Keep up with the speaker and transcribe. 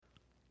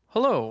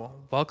Hello,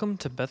 welcome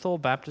to Bethel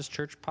Baptist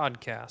Church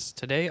Podcast.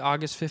 Today,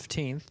 August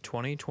 15th,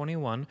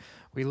 2021,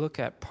 we look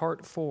at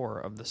part 4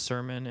 of the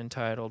sermon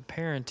entitled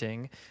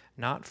Parenting,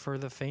 Not for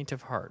the Faint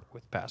of Heart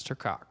with Pastor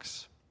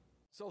Cox.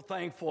 So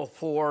thankful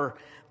for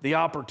the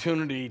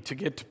opportunity to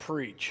get to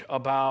preach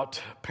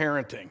about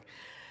parenting.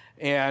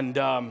 And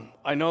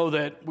I know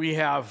that we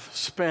have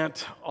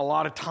spent a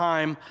lot of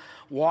time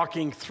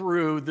walking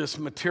through this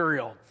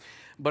material.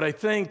 But I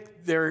think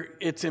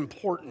it's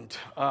important.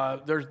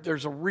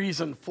 There's a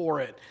reason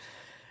for it.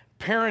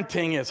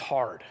 Parenting is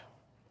hard.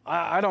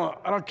 I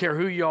don't care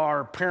who you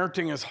are.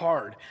 Parenting is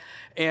hard,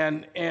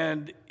 and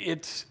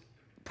it's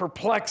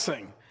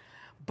perplexing,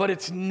 but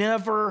it's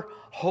never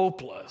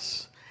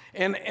hopeless.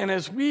 And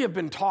as we have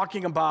been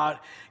talking about,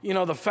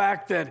 the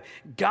fact that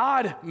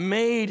God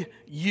made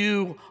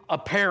you a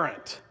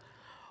parent,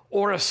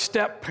 or a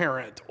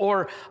step-parent,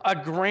 or a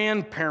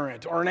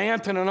grandparent, or an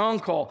aunt and an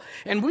uncle.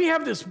 And we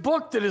have this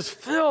book that is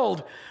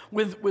filled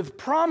with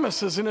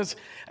promises. And as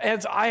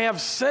I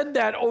have said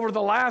that over the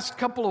last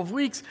couple of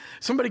weeks,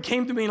 somebody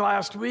came to me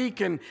last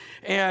week and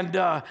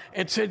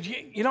said,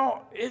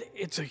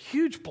 it's a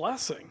huge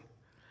blessing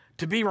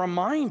to be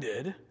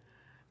reminded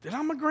that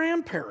I'm a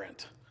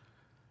grandparent.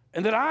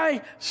 And that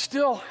I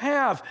still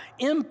have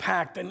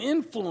impact and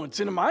influence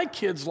in my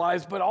kids'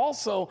 lives, but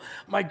also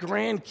my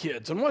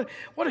grandkids. And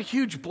what a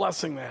huge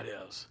blessing that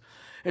is.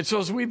 And so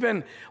as we've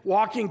been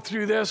walking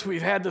through this,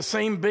 we've had the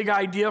same big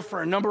idea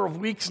for a number of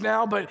weeks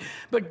now, but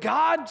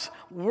God's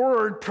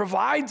word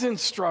provides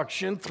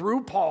instruction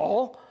through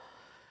Paul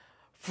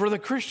for the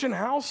Christian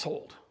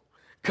household,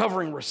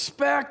 covering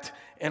respect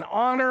and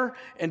honor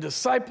and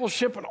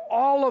discipleship, and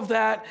all of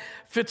that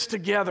fits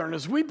together. And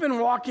as we've been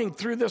walking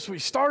through this, we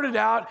started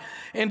out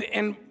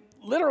and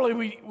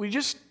literally we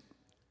just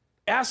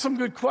asked some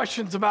good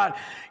questions about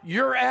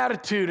your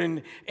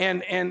attitude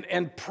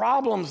and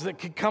problems that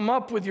could come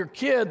up with your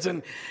kids,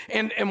 and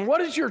what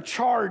is your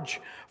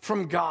charge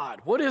from God?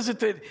 What is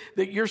it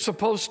that you're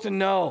supposed to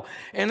know?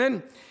 And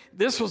then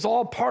this was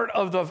all part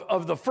of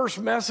the first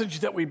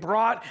message that we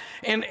brought.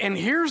 And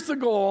here's the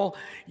goal.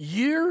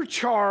 Your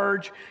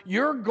charge,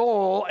 your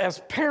goal as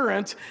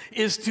parents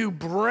is to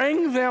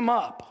bring them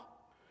up.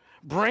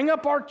 Bring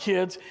up our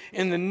kids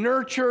in the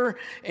nurture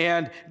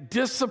and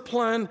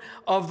discipline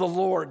of the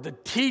Lord, the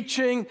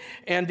teaching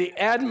and the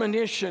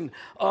admonition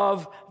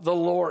of the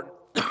Lord.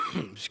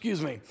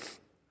 Excuse me.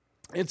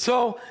 And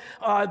so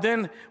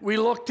then we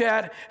looked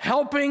at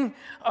helping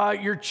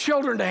your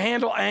children to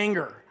handle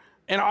anger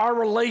and our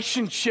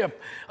relationship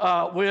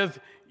with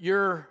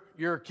your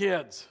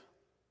kids.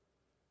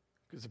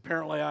 Because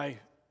apparently I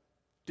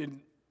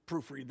didn't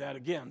proofread that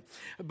again.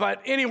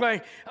 But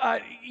anyway,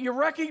 you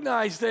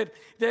recognize that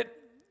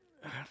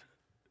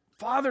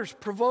fathers,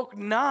 provoke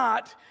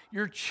not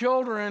your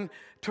children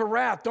to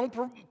wrath. Don't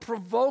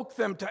provoke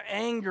them to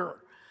anger.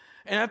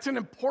 And that's an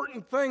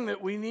important thing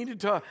that we needed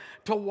to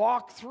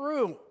walk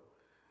through.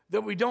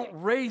 That we don't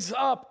raise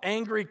up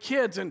angry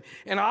kids. And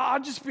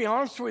I'll just be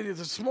honest with you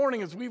this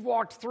morning, as we've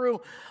walked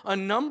through a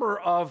number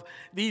of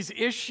these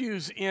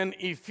issues in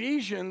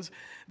Ephesians,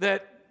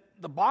 that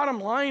the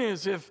bottom line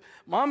is if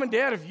mom and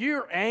dad, if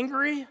you're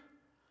angry,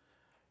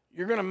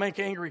 you're going to make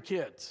angry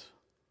kids.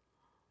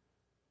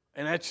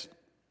 And that's,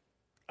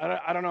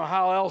 I don't know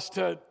how else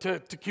to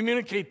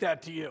communicate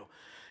that to you.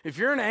 If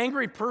you're an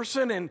angry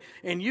person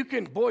and you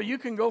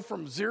can go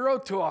from 0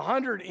 to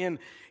 100 in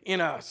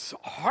a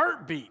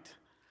heartbeat,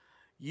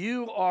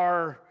 you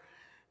are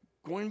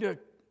going to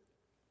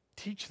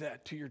teach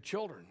that to your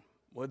children,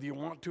 whether you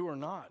want to or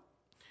not.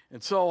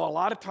 And so a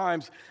lot of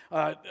times,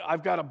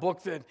 I've got a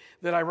book that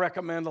I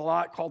recommend a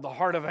lot called The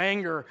Heart of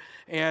Anger,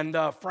 and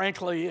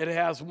frankly, it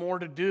has more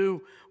to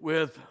do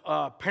with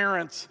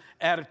parents'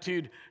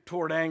 attitude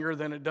toward anger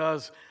than it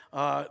does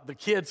the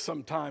kids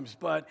sometimes,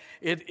 but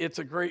it's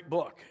a great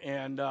book,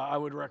 and I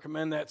would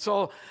recommend that.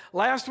 So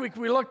last week,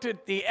 we looked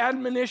at the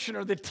admonition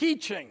or the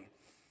teaching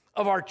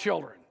of our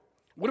children.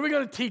 What are we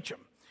going to teach them?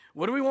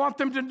 What do we want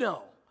them to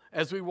know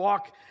as we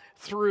walk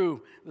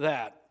through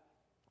that?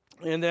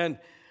 And then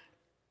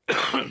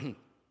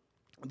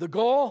the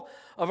goal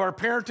of our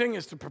parenting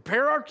is to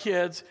prepare our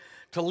kids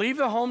to leave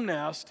the home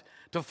nest,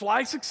 to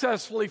fly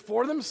successfully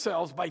for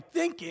themselves by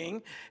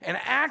thinking and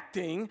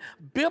acting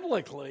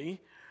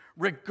biblically,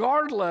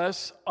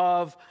 regardless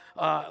of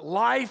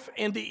life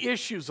and the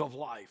issues of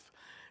life.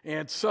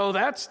 And so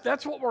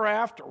that's what we're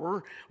after.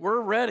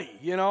 We're ready.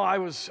 I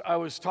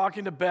was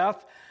talking to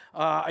Beth.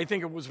 I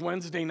think it was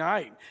Wednesday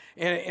night,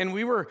 and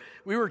we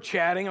were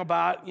chatting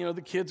about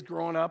the kids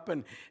growing up,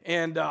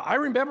 and I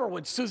remember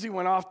when Susie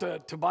went off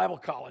to Bible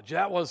college.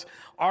 That was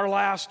our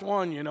last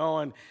one, and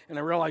I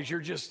realize you're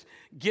just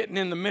getting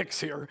in the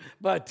mix here.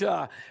 But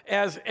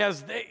as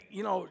they,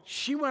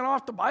 she went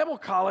off to Bible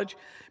college,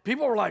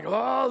 people were like,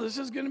 "Oh, this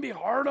is going to be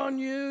hard on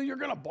you. You're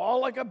going to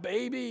bawl like a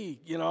baby,"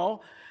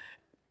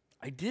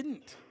 I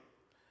didn't,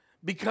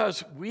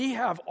 because we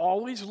have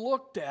always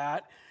looked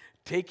at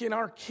taking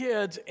our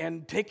kids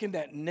and taking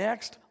that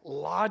next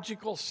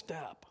logical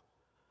step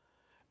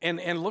and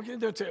looking at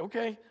them and say,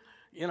 okay,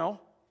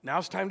 now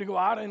it's time to go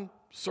out and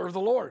serve the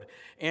Lord.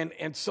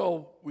 And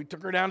so we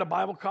took her down to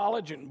Bible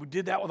college, and we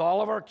did that with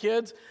all of our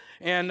kids.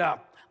 And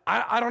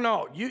I don't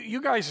know.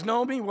 You guys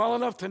know me well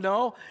enough to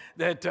know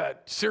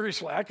that,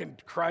 seriously, I can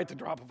cry at the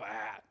drop of a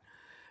hat.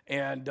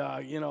 And,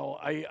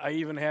 I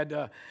even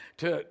had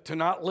to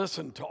not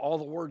listen to all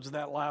the words of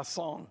that last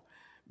song,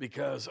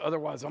 because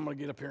otherwise I'm going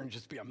to get up here and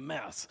just be a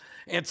mess.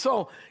 And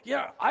so,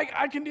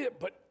 I can do it.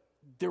 But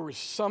there was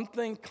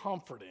something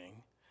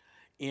comforting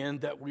in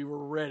that we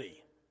were ready.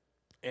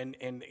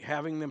 And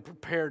having them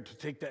prepared to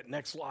take that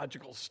next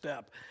logical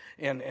step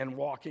and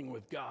walking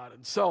with God.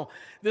 And so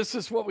this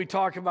is what we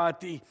talk about,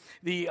 the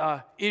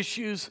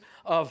issues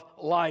of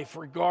life,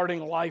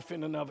 regarding life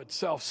in and of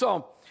itself.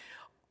 So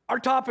our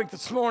topic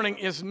this morning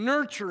is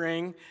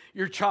nurturing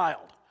your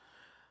child.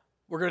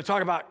 We're going to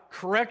talk about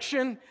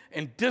correction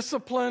and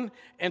discipline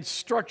and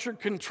structured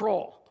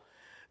control.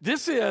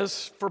 This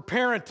is, for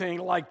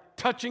parenting, like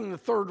touching the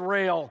third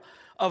rail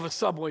of a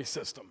subway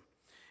system.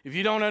 If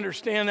you don't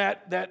understand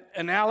that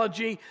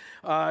analogy,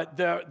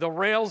 the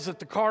rails that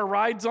the car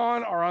rides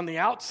on are the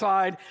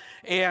outside,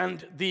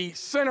 and the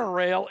center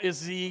rail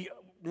is the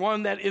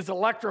one that is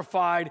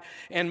electrified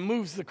and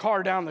moves the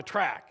car down the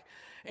track.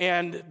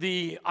 And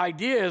the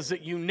idea is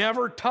that you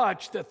never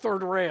touch the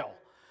third rail,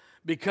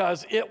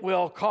 because it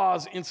will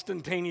cause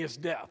instantaneous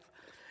death.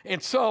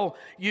 And so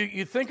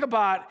you think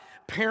about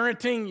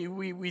parenting,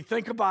 we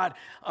think about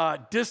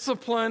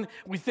discipline,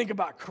 we think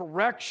about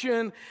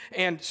correction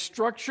and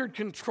structured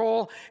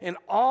control, and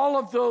all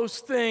of those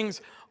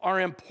things are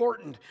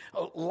important.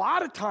 A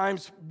lot of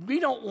times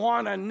we don't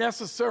want to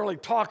necessarily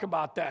talk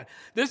about that.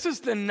 This is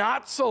the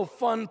not so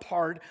fun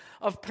part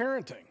of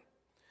parenting.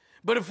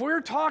 But if we're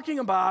talking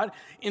about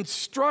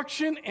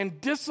instruction and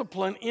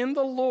discipline in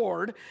the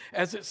Lord,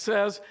 as it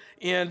says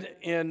in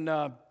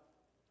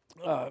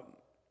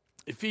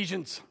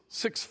Ephesians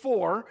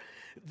 6:4,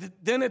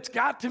 then it's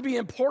got to be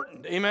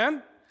important,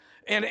 amen?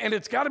 And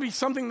it's got to be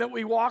something that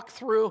we walk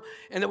through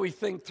and that we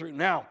think through.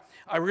 Now,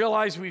 I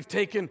realize we've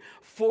taken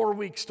 4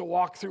 weeks to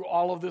walk through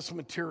all of this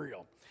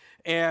material.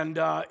 And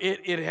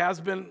it has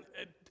been,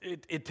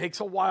 it takes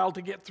a while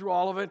to get through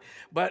all of it.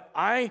 But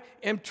I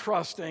am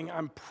trusting,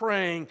 I'm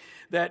praying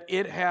that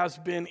it has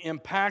been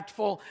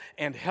impactful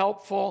and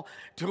helpful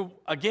to,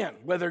 again,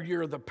 whether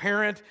you're the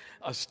parent,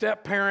 a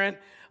step-parent,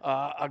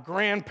 a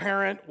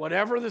grandparent,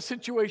 whatever the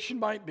situation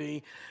might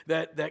be,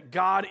 that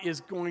God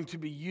is going to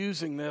be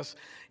using this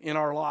in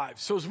our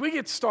lives. So as we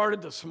get started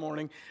this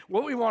morning,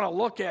 what we want to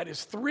look at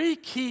is 3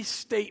 key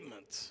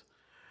statements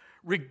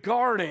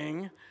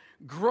regarding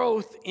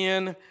growth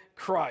in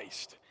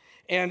Christ.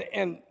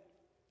 And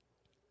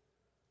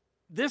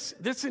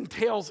this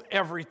entails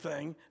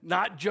everything,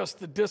 not just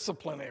the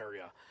discipline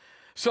area.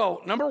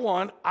 So, number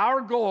 1,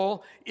 our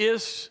goal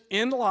is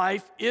in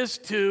life is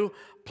to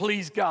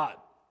please God.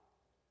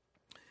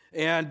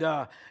 And,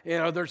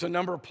 there's a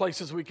number of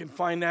places we can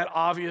find that.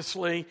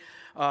 Obviously,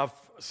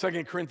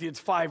 2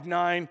 Corinthians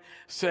 5:9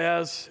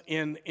 says,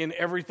 in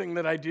everything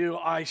that I do,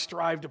 I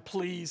strive to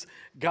please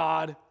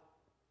God,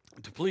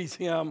 to please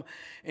Him.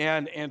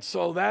 And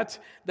so that's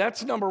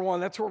number 1.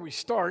 That's where we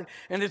start.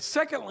 And then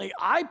secondly,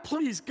 I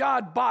please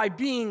God by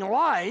being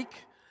like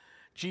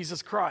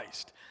Jesus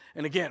Christ.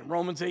 And again,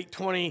 Romans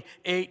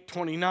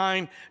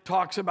 8:28-29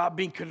 talks about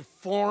being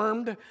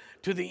conformed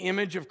to the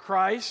image of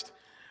Christ,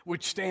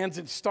 which stands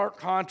in stark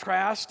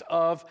contrast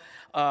of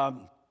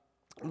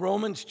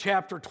Romans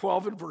chapter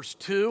 12 and verse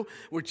 2,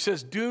 which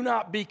says, do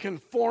not be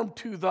conformed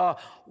to the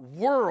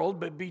world,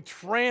 but be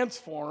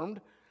transformed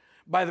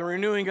by the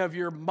renewing of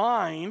your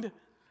mind.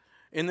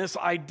 And this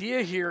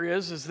idea here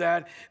is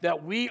that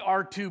we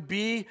are to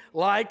be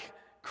like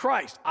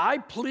Christ. I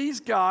please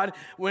God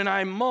when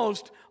I'm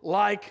most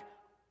like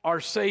our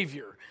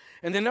Savior.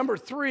 And then number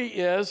 3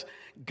 is,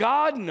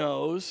 God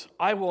knows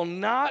I will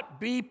not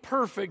be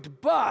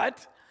perfect,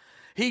 but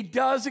He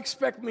does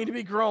expect me to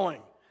be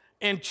growing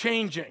and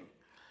changing.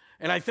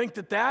 And I think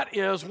that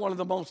is one of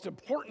the most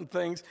important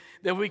things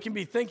that we can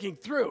be thinking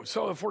through.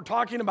 So if we're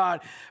talking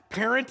about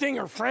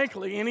parenting or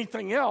frankly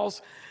anything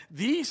else,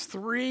 these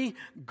 3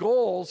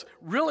 goals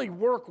really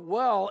work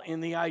well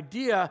in the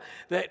idea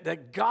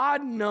that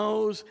God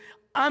knows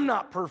I'm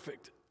not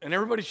perfect. And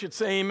everybody should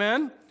say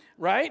amen,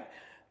 right?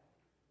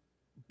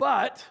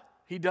 But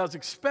He does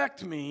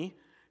expect me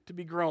to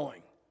be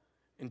growing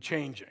and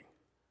changing.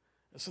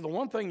 So the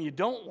one thing you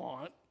don't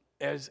want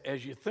as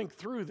you think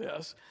through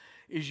this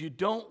is you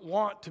don't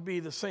want to be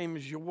the same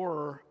as you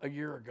were a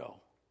year ago.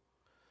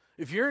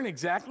 If you're in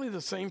exactly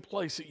the same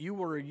place that you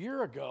were a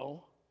year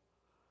ago,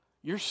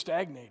 you're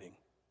stagnating.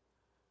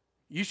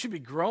 You should be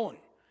growing.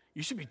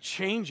 You should be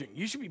changing.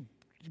 You should be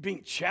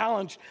being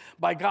challenged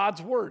by God's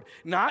word,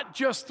 not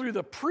just through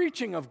the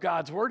preaching of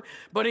God's word,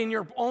 but in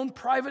your own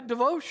private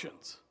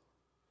devotions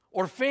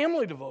or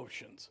family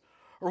devotions,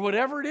 or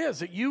whatever it is,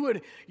 that you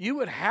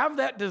would have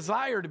that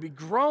desire to be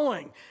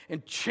growing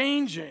and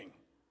changing.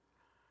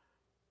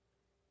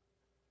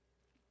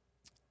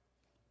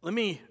 Let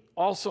me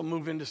also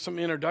move into some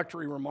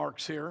introductory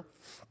remarks here.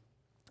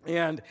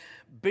 And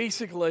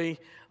basically,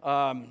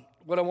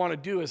 what I want to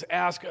do is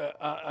ask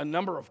a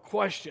number of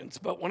questions.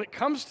 But when it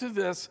comes to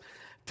this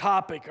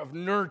topic of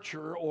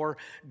nurture or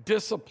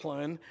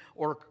discipline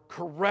or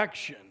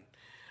correction,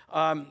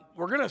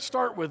 we're going to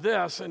start with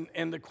this.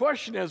 And the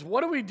question is,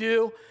 what do we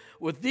do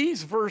with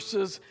these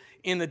verses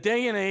in the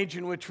day and age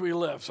in which we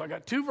live? So I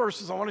got two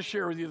verses I want to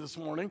share with you this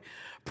morning.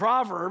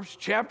 Proverbs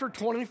chapter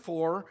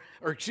 24,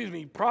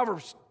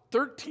 Proverbs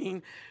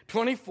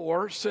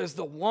 13:24 says,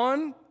 the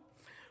one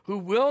who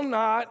will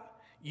not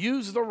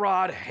use the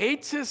rod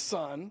hates his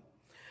son,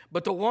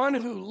 but the one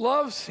who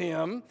loves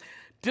him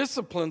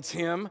disciplines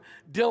him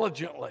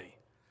diligently.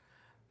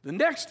 The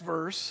next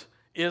verse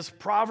is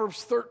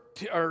Proverbs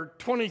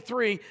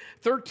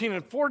 23:13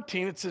 and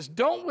 14. It says,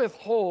 don't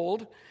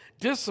withhold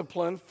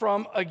discipline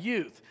from a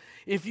youth.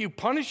 If you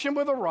punish him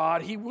with a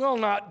rod, he will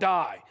not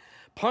die.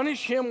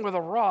 Punish him with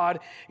a rod,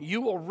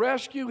 you will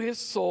rescue his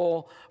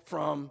soul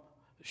from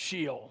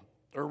Sheol,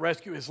 or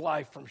rescue his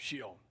life from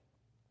Sheol.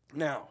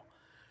 Now,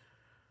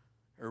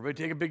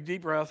 everybody take a big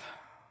deep breath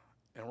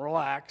and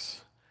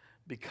relax,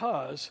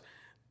 because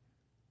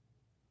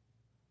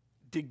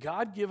did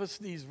God give us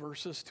these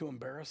verses to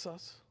embarrass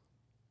us?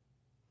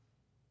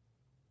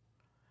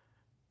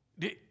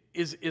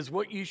 Is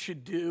what you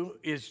should do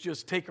is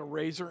just take a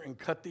razor and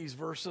cut these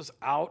verses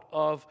out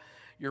of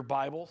your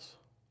Bibles?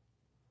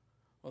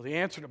 Well, the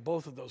answer to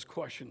both of those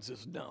questions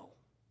is no.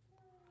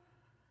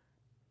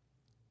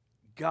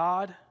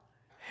 God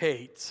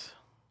hates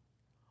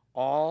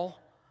all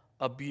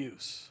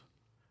abuse,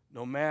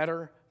 no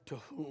matter to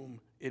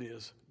whom it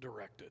is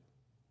directed.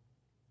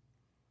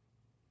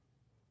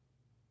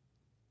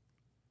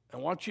 I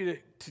want you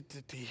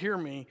to hear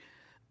me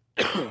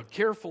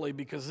carefully,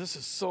 because this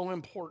is so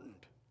important.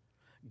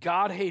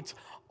 God hates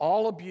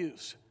all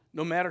abuse,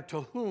 no matter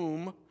to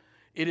whom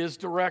it is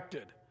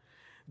directed.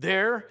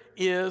 There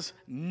is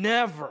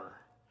never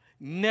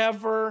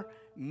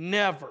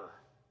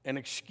an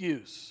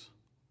excuse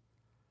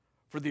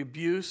for the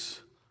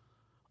abuse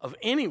of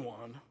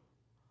anyone,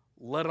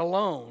 let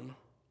alone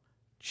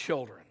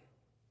children.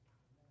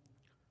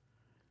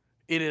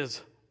 It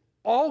is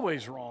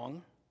always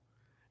wrong,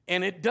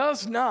 and it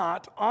does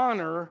not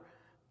honor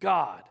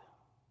God.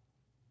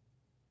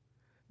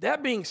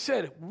 That being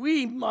said,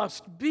 we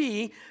must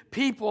be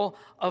people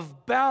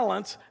of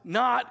balance,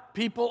 not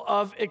people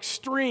of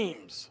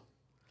extremes.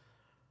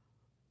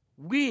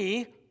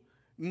 We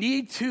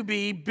need to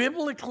be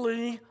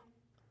biblically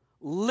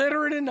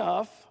literate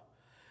enough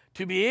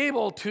to be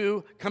able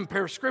to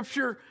compare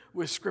Scripture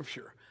with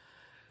Scripture.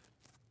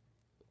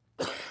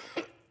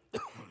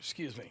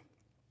 Excuse me.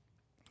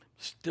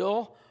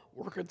 Still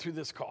working through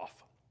this cough.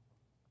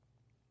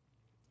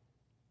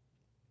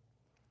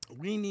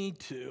 We need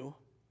to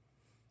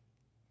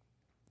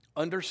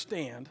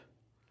understand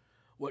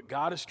what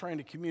God is trying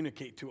to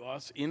communicate to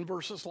us in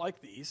verses like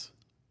these,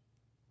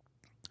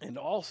 and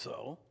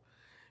also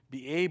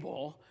be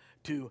able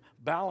to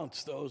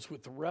balance those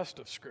with the rest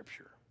of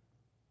Scripture.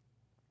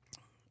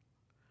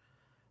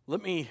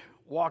 Let me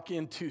walk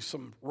into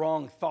some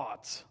wrong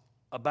thoughts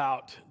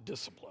about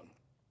discipline.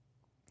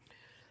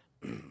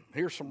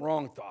 Here's some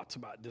wrong thoughts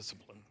about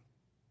discipline.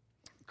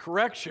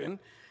 Correction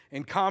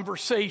and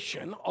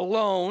conversation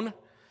alone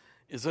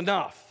is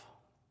enough.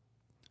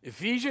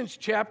 Ephesians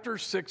chapter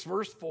 6,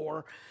 verse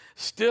 4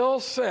 still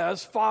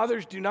says,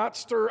 fathers, do not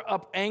stir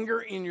up anger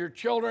in your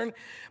children,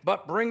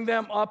 but bring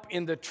them up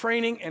in the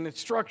training and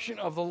instruction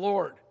of the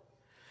Lord.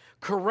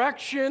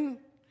 Correction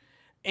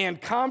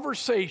and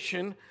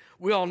conversation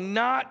will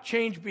not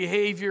change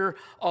behavior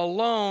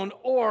alone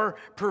or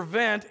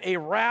prevent a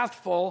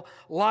wrathful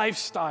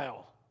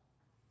lifestyle.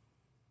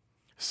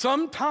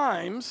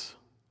 Sometimes,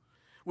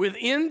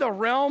 within the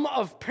realm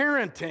of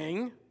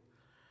parenting,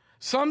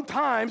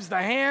 sometimes the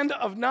hand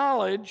of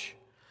knowledge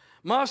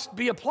must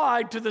be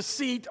applied to the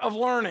seat of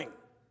learning.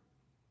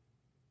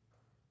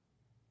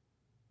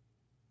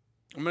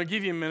 I'm going to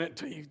give you a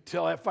minute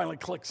till that finally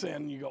clicks in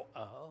and you go,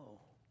 oh.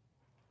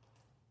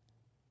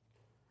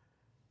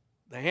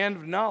 The hand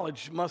of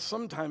knowledge must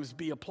sometimes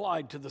be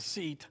applied to the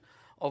seat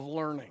of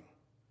learning.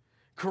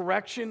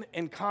 Correction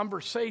and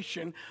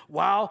conversation,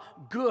 while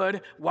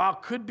good, while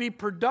could be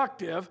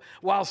productive,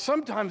 while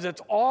sometimes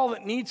it's all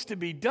that needs to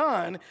be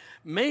done,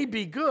 may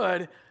be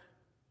good,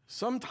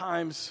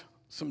 sometimes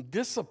some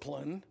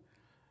discipline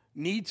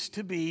needs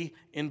to be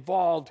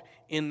involved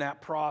in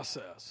that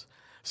process.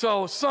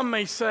 So some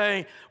may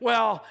say,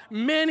 well,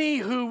 many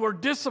who were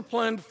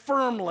disciplined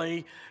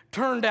firmly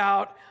turned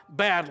out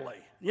badly.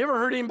 You ever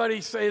heard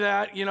anybody say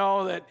that,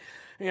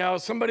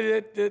 somebody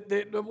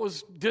that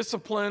was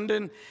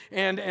disciplined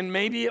and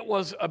maybe it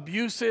was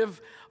abusive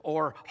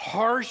or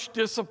harsh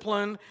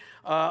discipline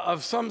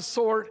of some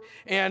sort,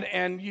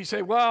 and you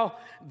say, well,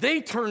 they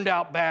turned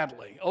out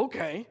badly.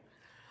 Okay,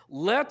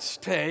 let's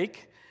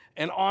take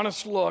an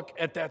honest look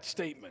at that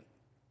statement.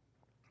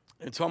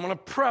 And so I'm going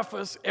to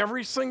preface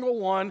every single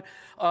one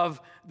of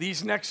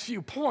these next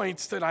few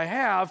points that I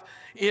have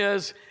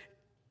is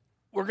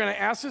we're going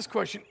to ask this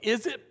question: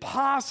 is it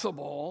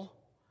possible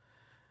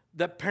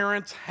that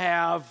parents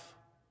have,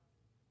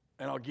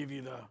 and I'll give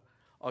you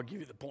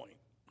the point.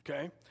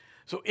 Okay?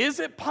 So is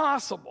it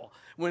possible,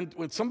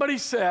 when somebody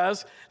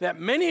says that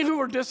many who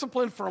were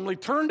disciplined firmly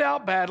turned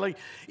out badly,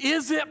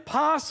 is it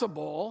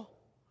possible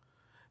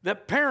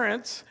that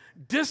parents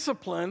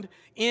disciplined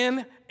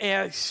in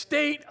a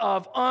state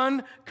of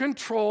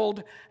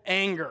uncontrolled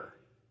anger?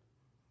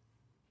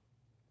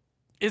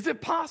 Is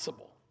it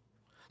possible?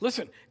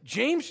 Listen,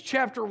 James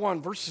chapter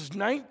 1, verses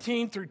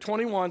 19 through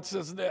 21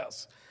 says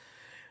this: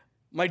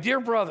 "My dear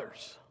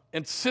brothers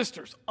and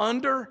sisters,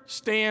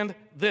 understand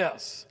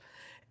this.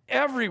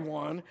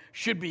 Everyone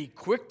should be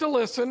quick to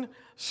listen,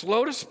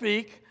 slow to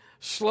speak,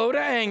 slow to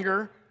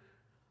anger,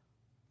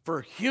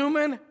 for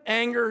human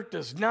anger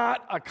does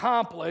not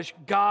accomplish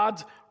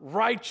God's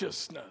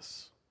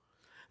righteousness.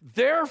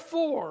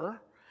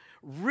 Therefore,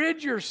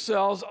 rid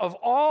yourselves of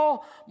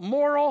all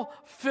moral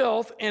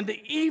filth and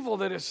the evil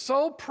that is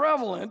so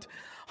prevalent.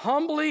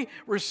 Humbly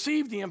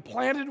receive the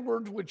implanted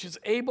word which is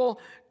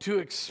able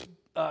to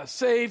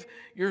save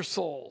your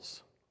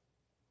souls."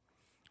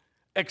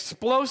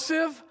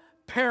 Explosive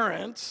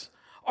parents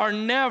are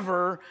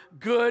never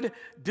good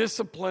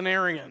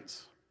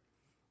disciplinarians.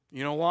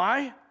 You know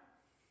why?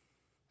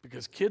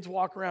 Because kids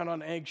walk around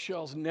on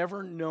eggshells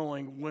never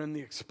knowing when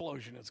the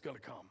explosion is going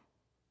to come.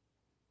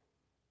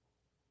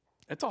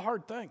 It's a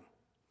hard thing.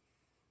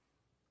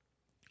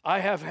 I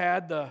have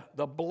had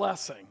the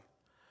blessing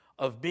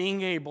of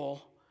being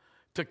able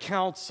to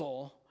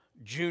counsel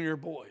junior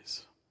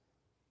boys.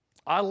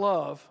 I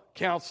love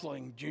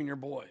counseling junior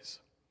boys.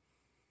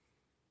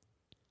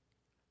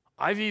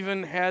 I've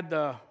even had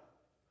the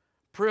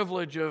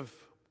privilege of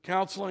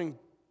counseling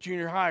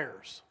junior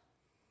hires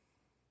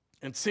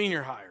and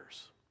senior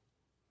hires.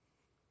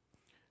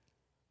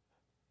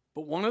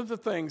 But one of the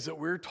things that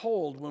we're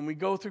told when we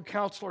go through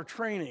counselor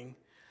training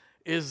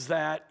is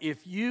that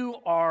if you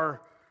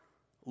are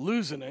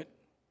losing it,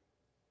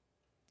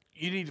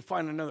 you need to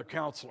find another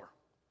counselor.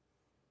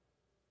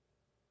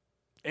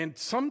 And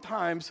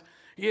sometimes,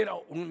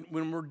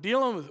 when we're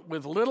dealing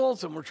with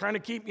littles and we're trying to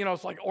keep,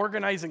 it's like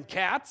organizing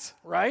cats,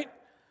 right?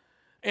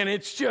 And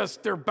it's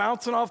just, they're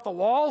bouncing off the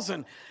walls,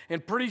 and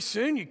pretty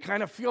soon you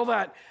kind of feel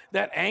that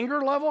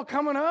anger level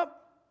coming up.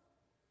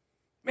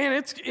 Man,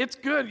 it's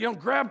good.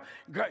 I'm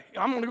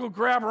going to go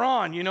grab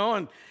Ron,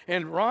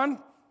 and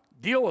Ron,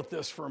 deal with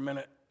this for a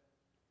minute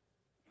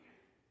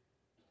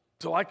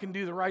so I can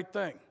do the right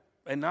thing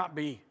and not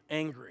be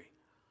angry.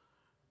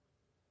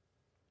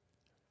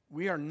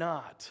 We are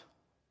not,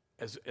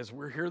 as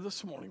we're here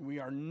this morning, we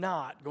are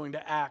not going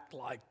to act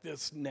like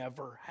this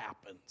never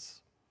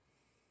happens.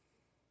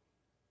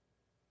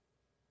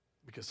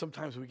 Because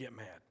sometimes we get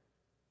mad.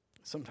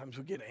 Sometimes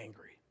we get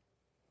angry.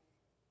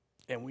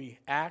 And we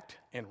act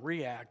and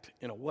react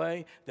in a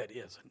way that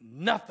is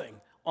nothing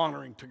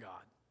honoring to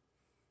God.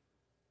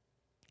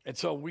 And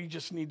so we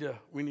need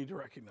to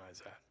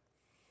recognize that.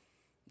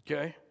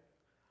 Okay?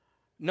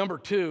 Number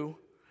 2,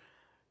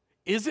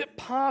 is it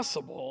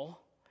possible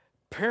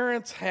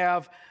parents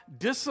have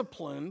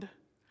disciplined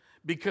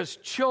because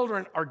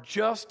children are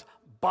just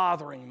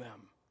bothering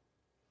them?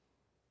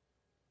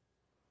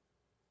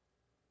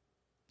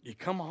 You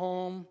come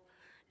home,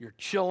 you're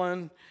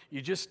chilling,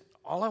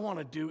 all I want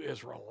to do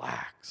is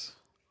relax.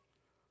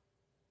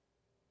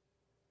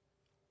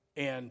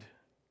 And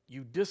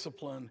you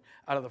discipline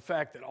out of the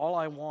fact that all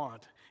I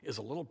want is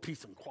a little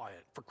peace and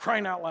quiet. For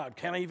crying out loud,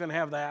 can I even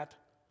have that?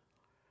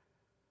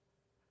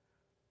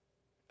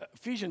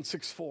 Ephesians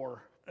 6:4,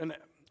 and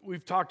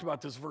we've talked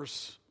about this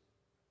verse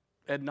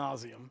ad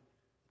nauseum,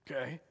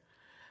 okay?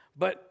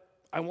 But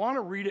I want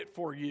to read it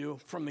for you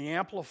from the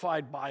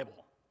Amplified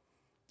Bible.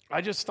 I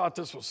just thought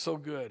this was so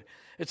good.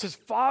 It says,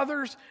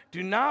 "Fathers,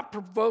 do not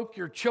provoke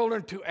your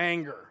children to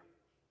anger.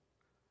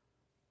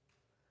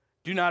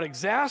 Do not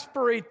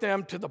exasperate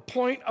them to the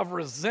point of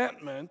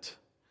resentment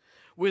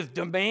with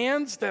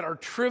demands that are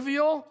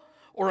trivial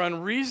or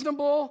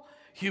unreasonable,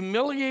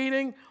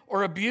 humiliating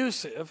or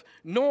abusive,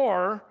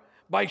 nor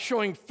by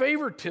showing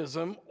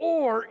favoritism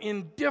or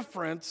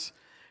indifference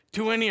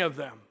to any of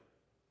them."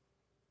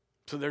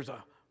 So there's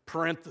a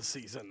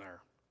parenthesis in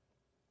there.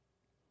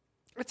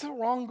 It's a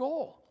wrong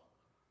goal.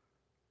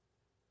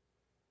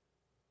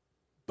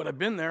 But I've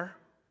been there.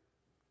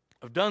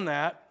 I've done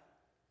that.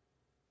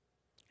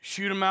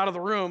 Shoot them out of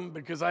the room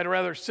because I'd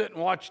rather sit and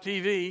watch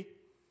TV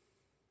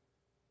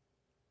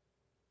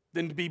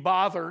than to be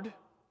bothered.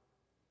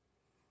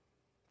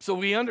 So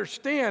we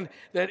understand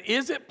that,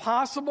 is it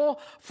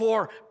possible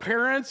for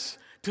parents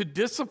to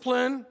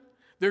discipline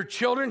their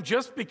children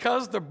just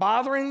because they're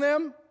bothering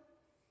them?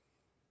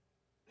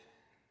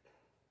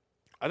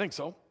 I think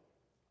so.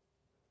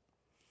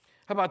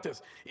 How about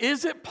this?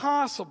 Is it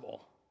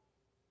possible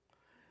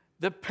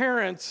that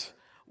parents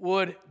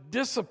would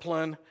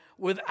discipline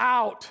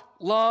without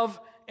love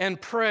and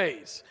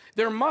praise?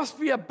 There must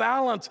be a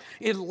balance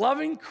in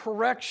loving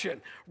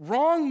correction.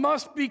 Wrong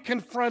must be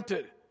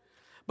confronted,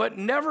 but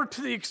never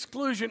to the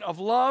exclusion of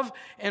love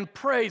and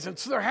praise. And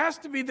so there has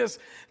to be this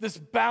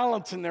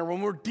balance in there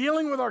when we're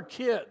dealing with our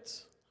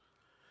kids.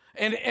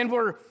 And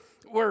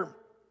we're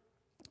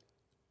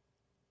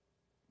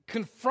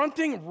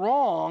confronting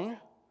wrong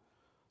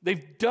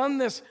They've done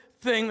this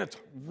thing that's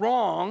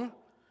wrong,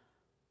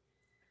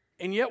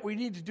 and yet we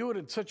need to do it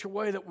in such a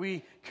way that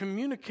we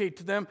communicate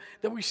to them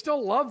that we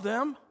still love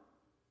them.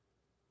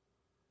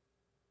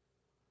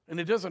 And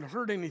it doesn't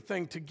hurt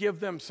anything to give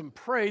them some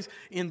praise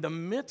in the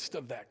midst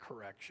of that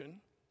correction.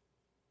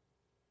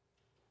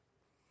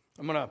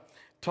 I'm going to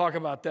talk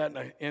about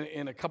that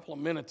in a couple of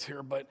minutes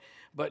here,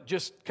 but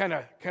just kind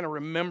of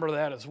remember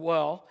that as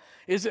well.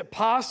 Is it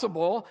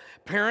possible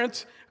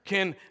parents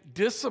can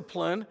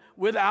discipline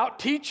without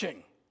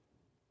teaching?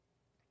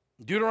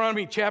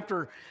 Deuteronomy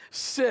chapter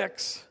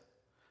 6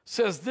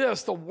 says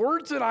this, "The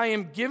words that I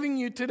am giving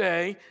you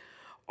today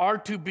are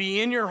to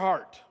be in your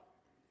heart.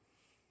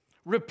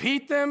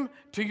 Repeat them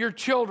to your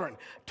children.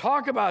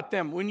 Talk about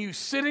them when you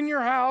sit in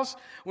your house,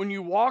 when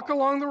you walk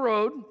along the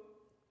road,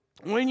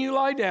 when you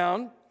lie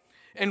down,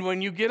 and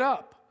when you get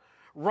up.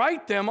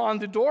 Write them on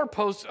the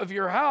doorposts of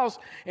your house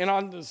and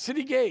on the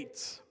city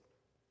gates."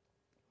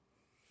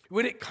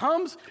 When it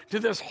comes to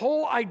this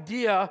whole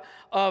idea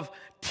of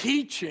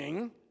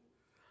teaching,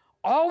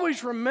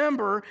 always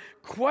remember,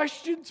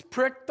 questions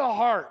prick the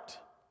heart.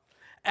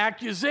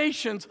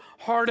 Accusations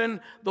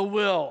harden the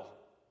will.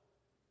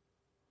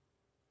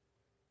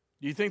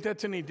 Do you think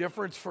that's any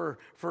difference for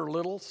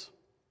littles?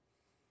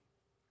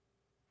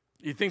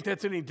 Do you think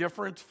that's any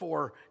difference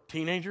for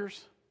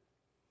teenagers?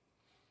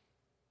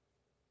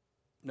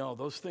 No,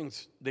 those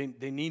things, they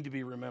need to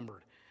be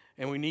remembered.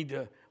 And we need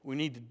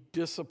to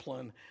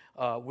discipline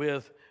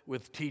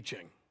with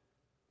teaching.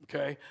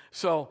 Okay?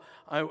 So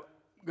I'm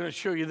going to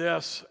show you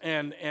this,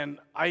 and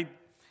I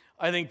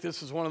think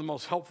this is one of the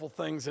most helpful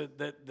things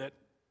that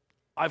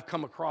I've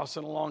come across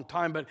in a long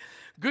time. But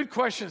good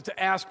questions to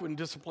ask when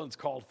discipline's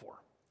called for.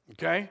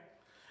 Okay?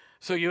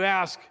 So you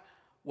ask,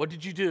 what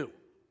did you do?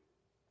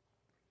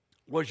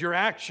 Was your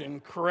action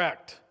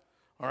correct?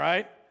 All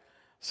right?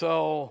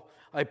 So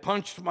I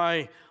punched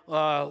my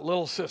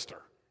little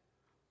sister.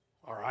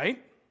 All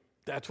right?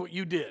 That's what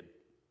you did.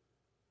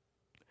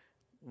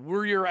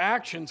 Were your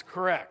actions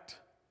correct?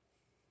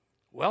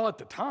 Well, at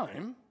the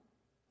time,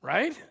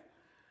 right?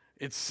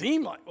 It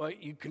seemed like, well,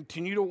 you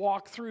continue to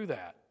walk through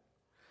that.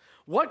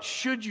 What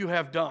should you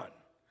have done?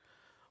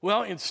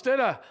 Well,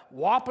 instead of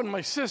whopping my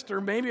sister,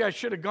 maybe I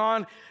should have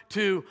gone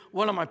to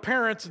one of my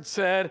parents and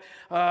said,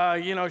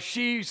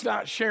 she's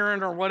not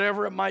sharing, or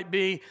whatever it might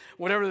be,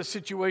 whatever the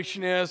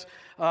situation is.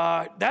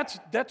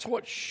 That's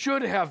what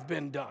should have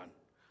been done.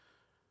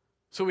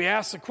 So we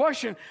ask the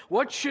question,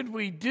 what should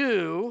we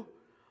do?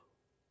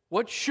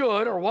 What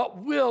should or what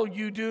will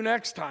you do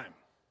next time?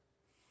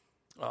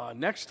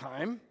 Next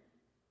time,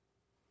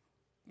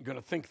 you're going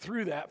to think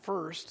through that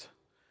first,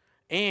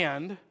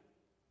 and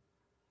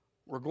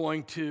we're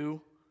going to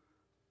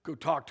go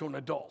talk to an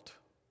adult,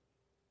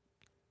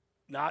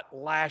 not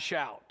lash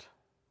out,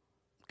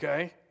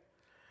 okay?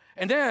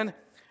 And then,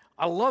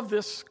 I love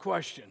this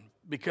question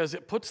because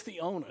it puts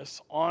the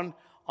onus on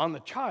the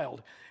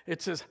child.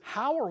 It says,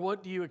 how or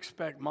what do you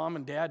expect mom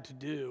and dad to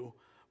do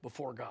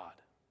before God?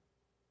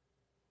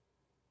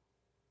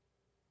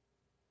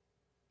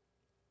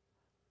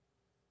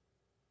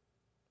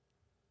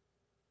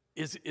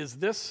 Is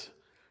this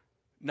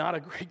not a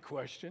great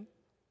question?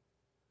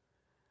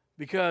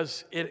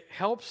 Because it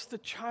helps the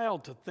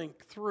child to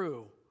think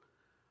through,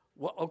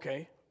 well,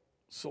 okay,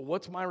 so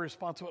what's my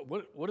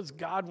responsibility? What does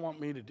God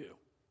want me to do?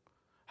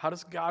 How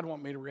does God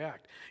want me to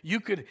react? You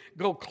could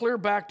go clear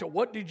back to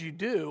what did you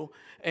do,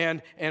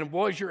 and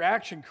was your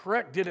action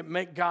correct? Did it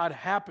make God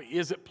happy?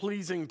 Is it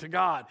pleasing to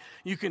God?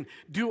 You can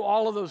do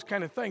all of those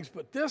kind of things,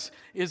 but this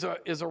is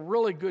a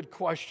really good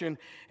question,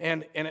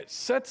 and it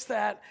sets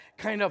that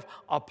kind of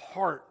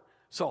apart.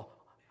 So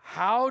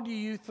how do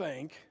you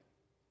think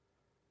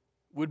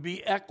would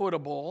be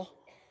equitable?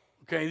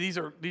 Okay, these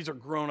are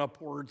grown-up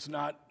words,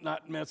 not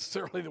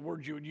necessarily the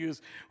words you would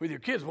use with your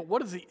kids, but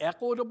what is the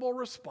equitable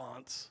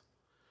response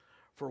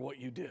for what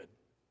you did?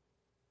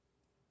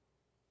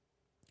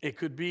 It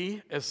could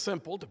be as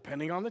simple,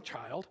 depending on the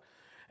child,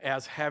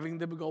 as having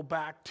them go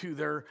back to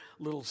their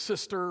little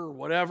sister or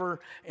whatever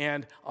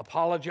and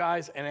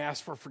apologize and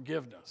ask for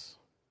forgiveness.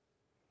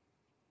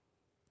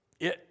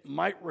 It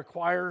might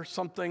require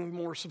something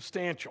more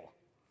substantial.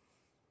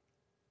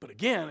 But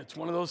again, it's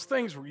one of those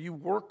things where you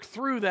work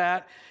through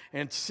that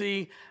and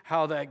see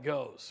how that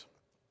goes.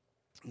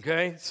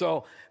 Okay,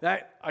 so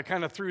that I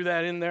kind of threw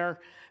that in there,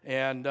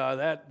 and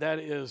that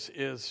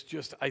is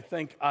just, I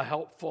think, a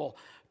helpful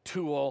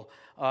tool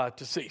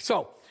to see.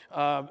 So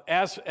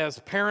as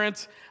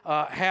parents,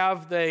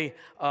 have they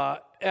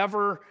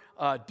ever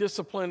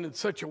disciplined in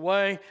such a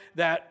way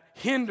that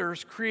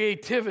hinders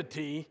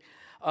creativity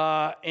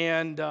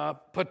and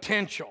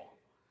potential?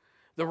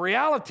 The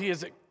reality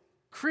is that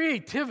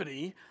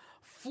creativity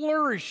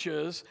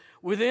flourishes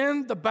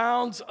within the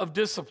bounds of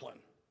discipline.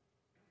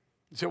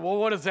 You say, well,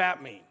 what does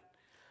that mean?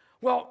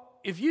 Well,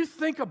 if you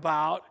think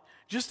about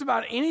just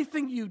about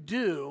anything you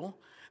do,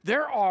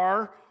 there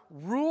are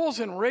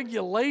rules and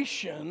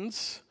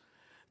regulations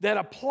that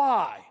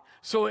apply.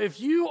 So if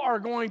you are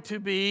going to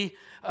be,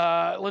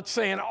 let's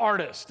say, an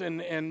artist, and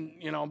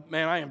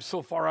man, I am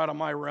so far out of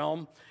my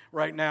realm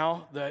right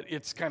now that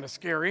it's kind of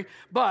scary.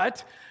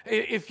 But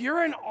if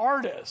you're an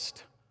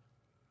artist,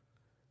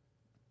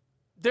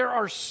 there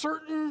are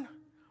certain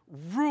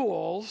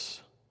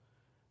rules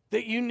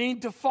that you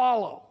need to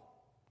follow.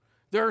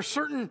 There are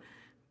certain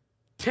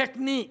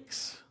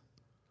techniques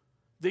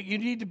that you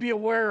need to be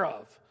aware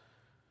of.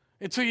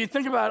 And so you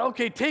think about,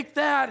 okay, take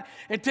that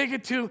and take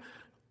it to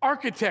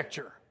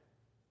architecture.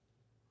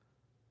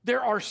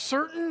 There are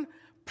certain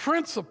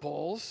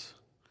principles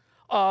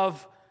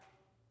of,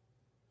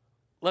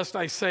 lest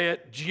I say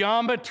it,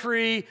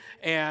 geometry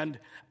and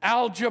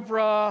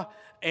algebra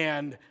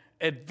and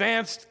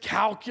advanced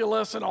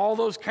calculus and all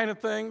those kind of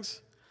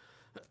things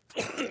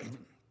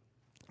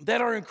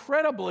that are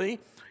incredibly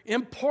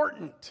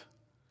important.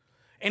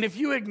 And if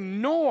you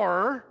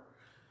ignore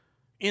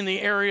in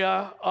the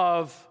area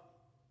of,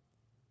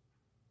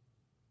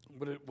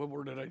 what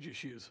word did I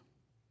just use?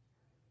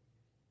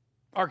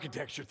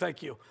 Architecture,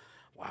 thank you.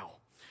 Wow.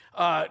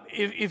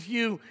 If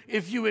you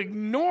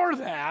ignore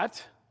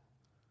that,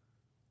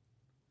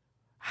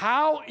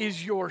 how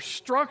is your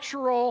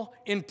structural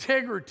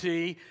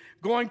integrity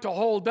going to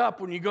hold up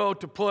when you go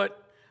to put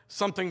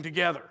something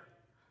together?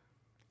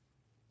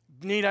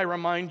 Need I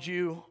remind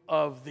you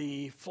of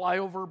the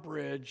flyover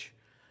bridge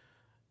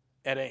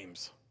at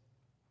Ames?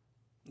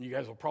 You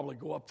guys will probably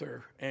go up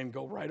there and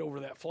go right over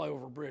that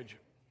flyover bridge.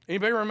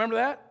 Anybody remember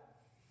that?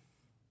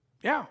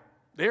 Yeah,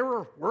 they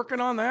were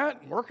working on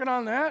that,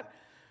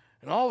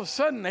 and all of a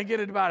sudden they get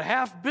it about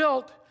half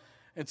built,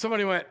 and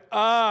somebody went,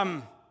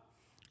 I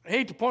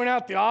hate to point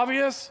out the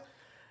obvious,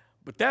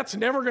 but that's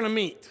never going to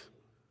meet.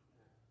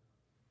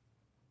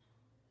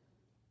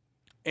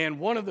 And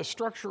one of the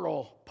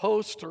structural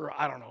posts, or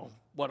I don't know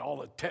what all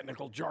the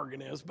technical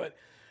jargon is, but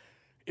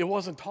it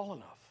wasn't tall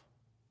enough.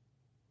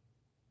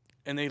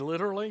 And they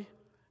literally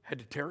had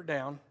to tear it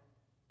down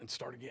and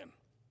start again,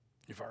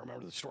 if I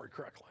remember the story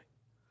correctly.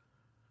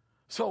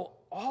 So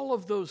all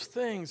of those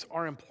things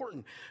are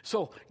important.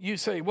 So you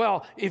say,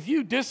 well, if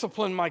you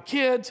discipline my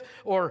kids,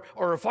 or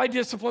if I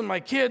discipline my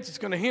kids, it's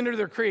going to hinder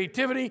their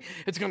creativity,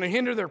 it's going to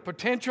hinder their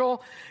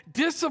potential.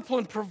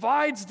 Discipline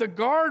provides the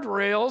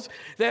guardrails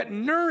that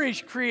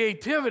nourish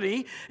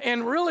creativity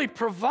and really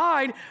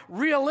provide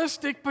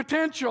realistic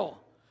potential.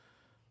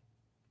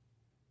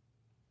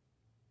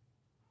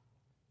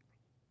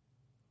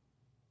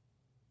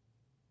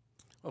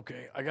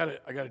 Okay, I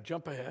got to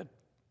jump ahead.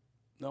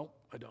 No,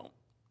 I don't.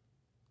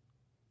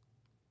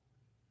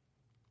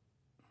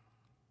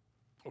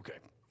 Okay,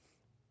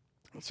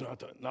 that's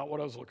not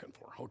what I was looking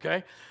for.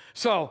 Okay,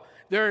 so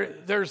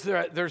there's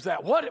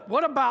that.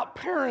 What about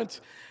parents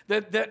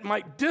that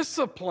might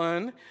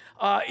discipline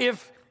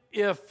if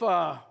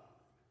the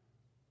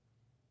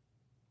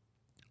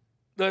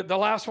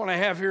last one I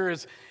have here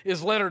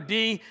is letter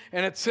D,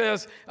 and it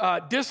says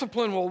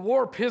discipline will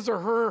warp his or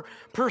her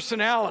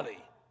personality.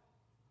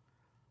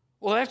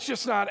 Well, that's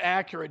just not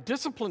accurate.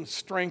 Discipline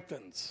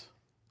strengthens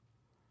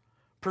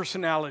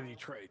personality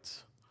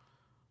traits.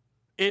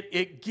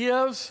 It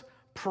gives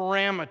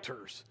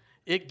parameters.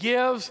 It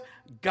gives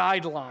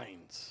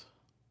guidelines.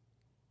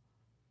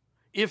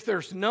 If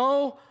there's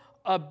no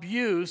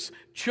abuse,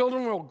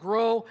 children will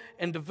grow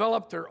and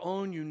develop their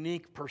own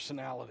unique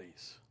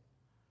personalities.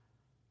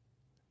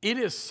 It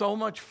is so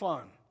much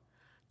fun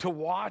to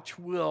watch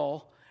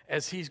Will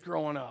as he's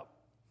growing up,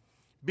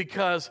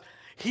 because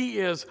he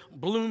is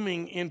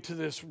blooming into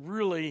this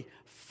really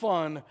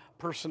fun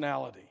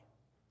personality.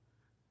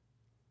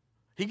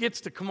 He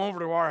gets to come over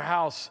to our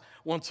house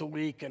once a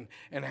week and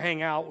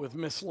hang out with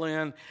Miss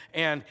Lynn,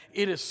 and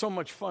it is so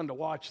much fun to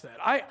watch that.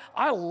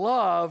 I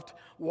loved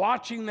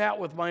watching that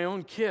with my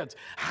own kids,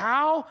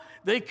 how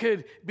they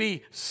could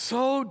be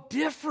so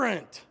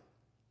different.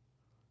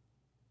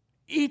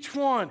 Each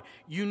one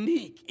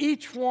unique,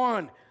 each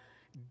one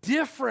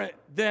different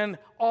than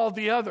all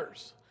the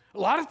others. A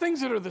lot of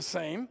things that are the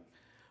same,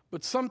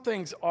 but some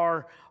things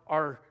are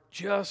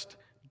just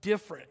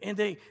different. And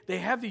they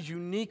have these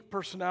unique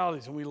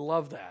personalities, and we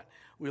love that.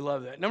 We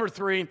love that. Number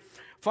 3,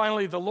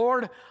 finally, the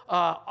Lord,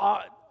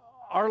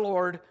 our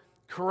Lord,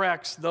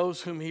 corrects those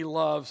whom he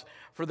loves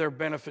for their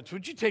benefits.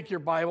 Would you take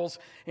your Bibles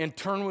and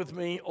turn with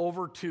me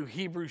over to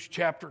Hebrews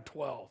chapter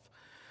 12?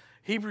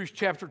 Hebrews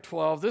chapter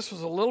 12. This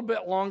was a little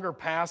bit longer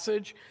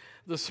passage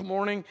this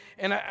morning,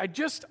 and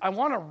I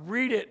want to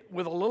read it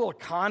with a little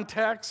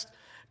context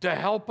to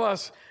help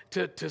us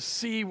to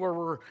see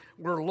where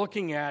we're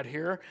looking at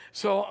here.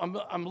 So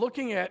I'm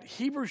looking at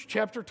Hebrews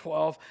chapter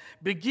 12,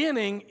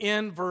 beginning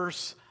in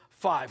verse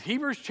 5.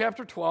 Hebrews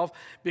chapter 12,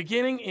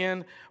 beginning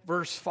in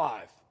verse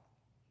 5.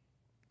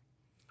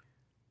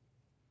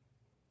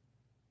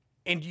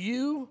 And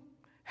you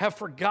have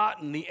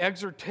forgotten the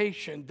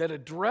exhortation that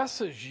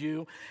addresses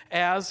you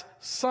as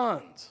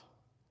sons.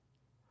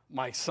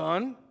 My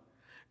son,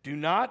 do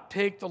not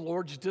take the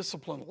Lord's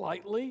discipline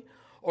lightly,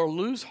 or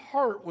lose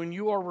heart when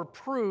you are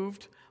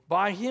reproved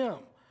by him.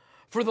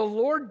 For the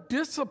Lord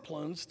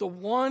disciplines the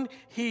one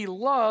he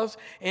loves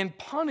and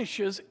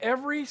punishes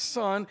every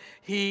son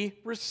he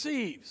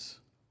receives.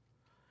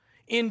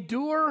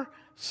 Endure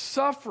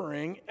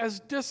suffering as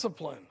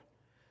discipline.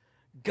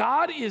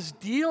 God is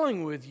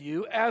dealing with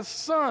you as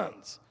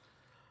sons.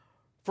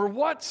 For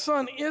what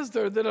son is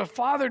there that a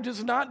father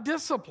does not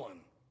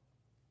discipline?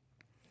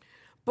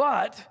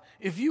 But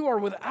if you are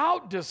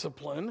without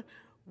discipline,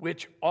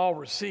 which all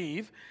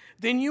receive,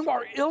 then you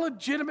are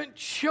illegitimate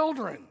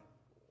children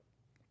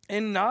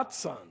and not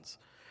sons.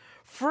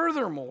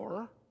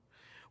 Furthermore,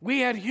 we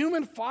had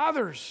human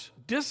fathers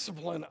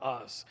discipline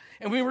us,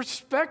 and we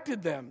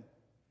respected them.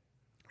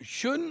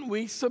 Shouldn't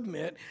we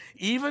submit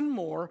even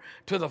more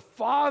to the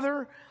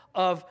Father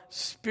of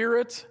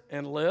spirits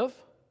and live?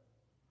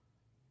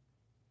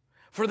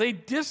 For they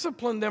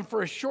disciplined them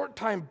for a short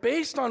time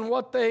based on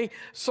what they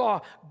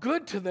saw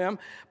good to them,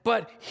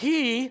 but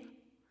He,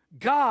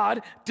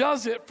 God,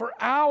 does it for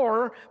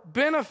our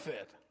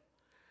benefit,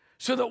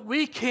 so that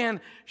we can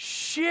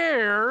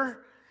share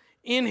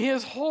in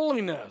His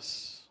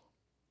holiness.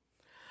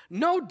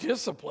 No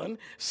discipline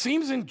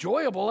seems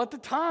enjoyable at the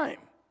time,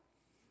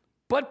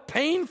 but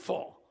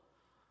painful.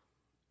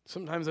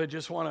 Sometimes I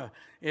just want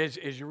to,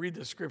 as you read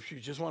the scripture,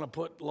 you just want to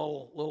put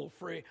little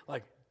free,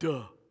 like,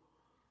 duh.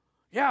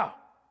 Yeah,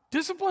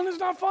 discipline is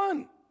not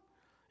fun.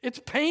 It's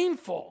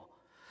painful.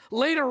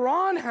 Later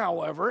on,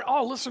 however,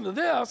 listen to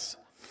this,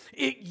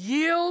 it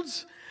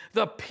yields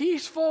the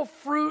peaceful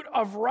fruit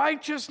of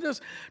righteousness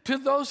to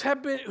those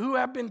who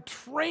have been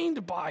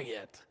trained by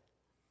it.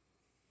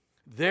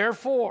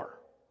 Therefore,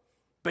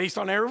 based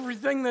on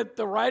everything that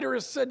the writer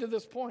has said to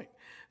this point,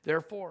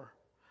 therefore,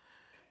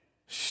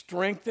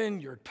 strengthen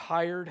your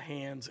tired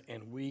hands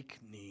and weak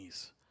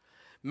knees.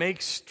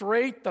 Make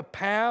straight the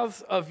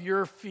paths of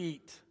your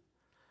feet,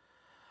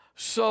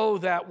 so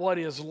that what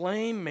is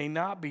lame may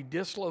not be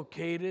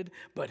dislocated,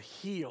 but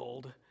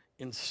healed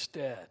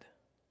instead.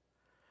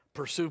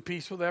 Pursue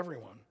peace with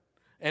everyone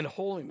and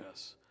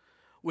holiness.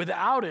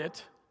 Without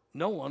it,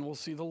 no one will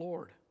see the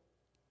Lord.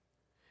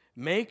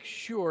 Make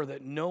sure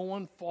that no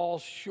one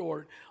falls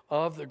short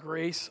of the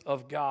grace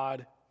of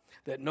God,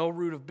 that no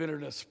root of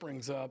bitterness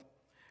springs up,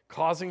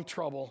 causing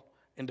trouble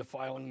and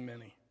defiling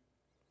many.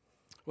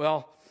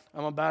 Well,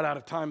 I'm about out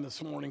of time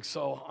this morning,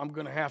 so I'm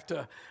going to have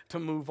to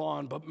move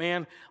on. But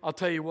man, I'll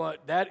tell you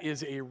what, that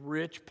is a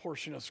rich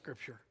portion of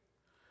Scripture.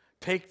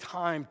 Take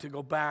time to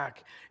go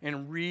back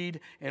and read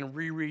and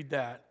reread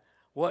that.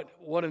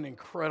 What an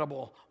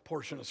incredible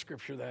portion of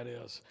Scripture that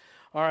is.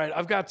 All right,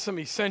 I've got some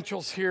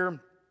essentials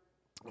here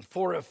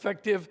for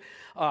effective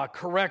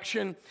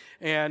correction,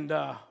 and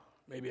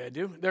maybe I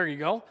do. There you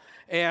go.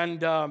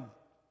 And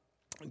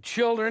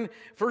children,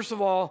 first of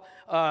all,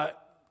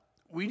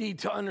 we need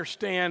to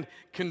understand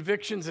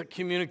convictions that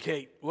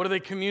communicate. What do they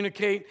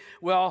communicate?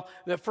 Well,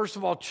 that first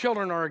of all,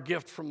 children are a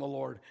gift from the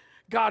Lord.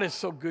 God is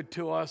so good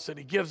to us that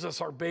He gives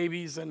us our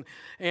babies.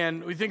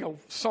 And we think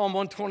of Psalm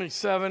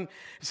 127. It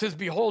says,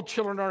 behold,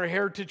 children are a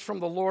heritage from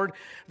the Lord.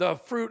 The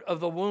fruit of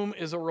the womb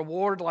is a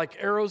reward. Like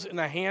arrows in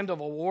the hand of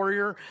a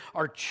warrior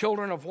are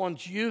children of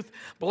one's youth.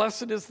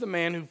 Blessed is the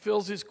man who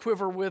fills his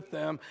quiver with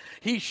them.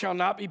 He shall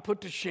not be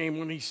put to shame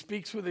when he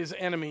speaks with his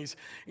enemies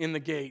in the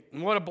gate.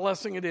 And what a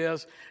blessing it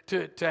is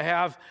to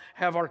have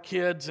our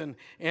kids and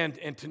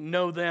to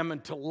know them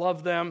and to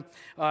love them.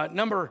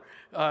 Number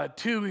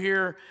 2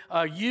 here,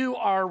 you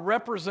are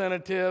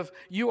representative,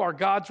 you are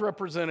God's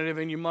representative,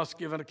 and you must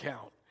give an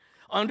account.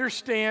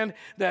 Understand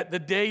that the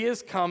day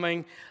is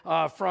coming.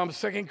 From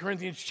 2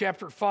 Corinthians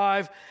chapter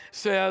 5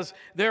 says,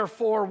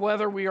 therefore,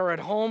 whether we are at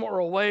home or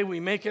away, we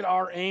make it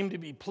our aim to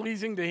be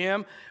pleasing to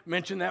Him.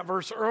 Mentioned that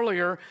verse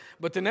earlier.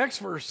 But the next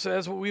verse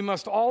says, well, we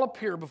must all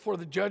appear before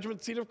the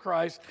judgment seat of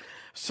Christ,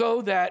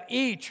 so that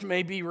each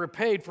may be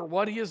repaid for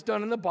what he has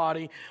done in the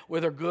body,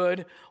 whether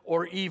good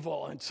or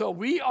evil. And so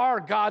we are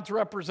God's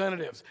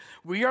representatives.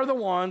 We are the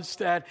ones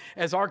that,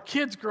 as our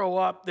kids grow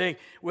up,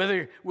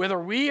 whether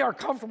we are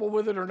comfortable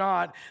with it or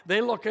not,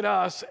 they look at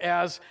us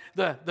as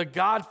the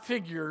God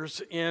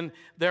figures in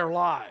their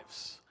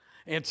lives.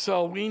 And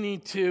so we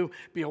need to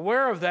be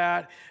aware of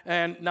that,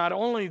 and not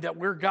only that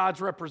we're God's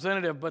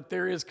representative, but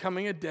there is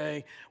coming a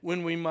day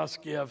when we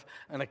must give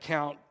an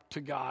account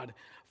to God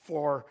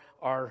for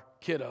our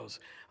kiddos.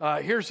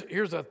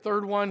 Here's a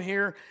third one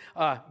here.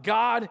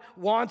 God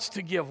wants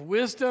to give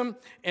wisdom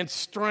and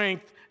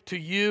strength to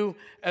you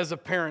as a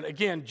parent.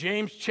 Again,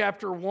 James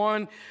chapter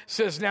 1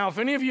 says, now if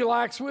any of you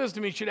lacks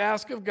wisdom, he should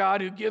ask of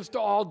God, who gives to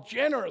all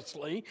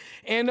generously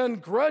and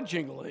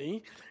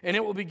ungrudgingly, and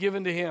it will be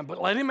given to him.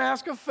 But let him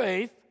ask of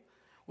faith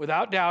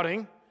without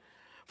doubting.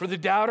 For the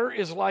doubter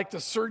is like the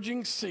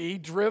surging sea,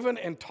 driven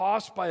and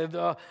tossed by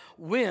the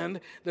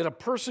wind, that a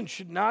person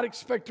should not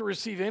expect to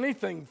receive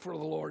anything from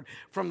the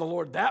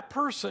Lord. That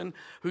person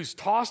who's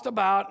tossed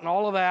about and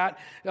all of that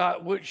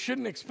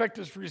shouldn't expect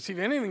us to receive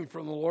anything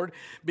from the Lord,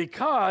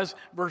 because,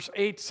 verse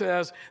 8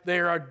 says, they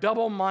are a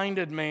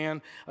double-minded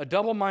man, a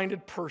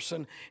double-minded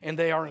person, and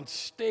they are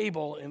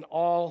unstable in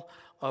all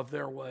of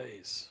their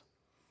ways.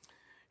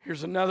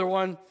 Here's another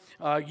one.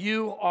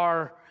 You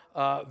are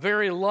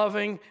very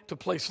loving to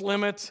place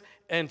limits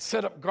and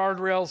set up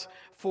guardrails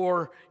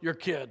for your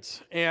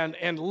kids.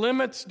 And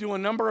limits do a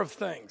number of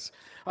things.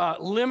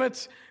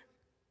 Limits,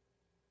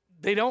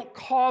 they don't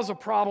cause a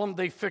problem,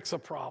 they fix a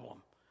problem.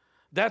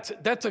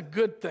 That's a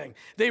good thing.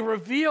 They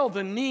reveal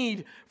the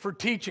need for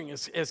teaching.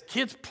 As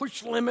kids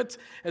push limits,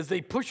 as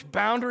they push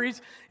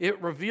boundaries,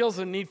 it reveals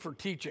a need for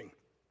teaching.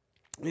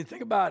 And you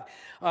think about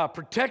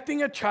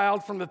protecting a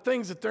child from the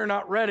things that they're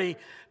not ready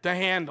to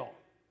handle.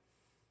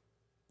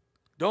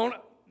 Don't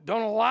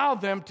allow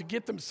them to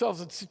get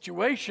themselves in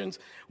situations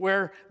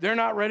where they're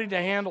not ready to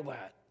handle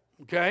that.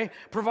 Okay?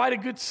 Provide a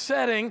good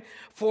setting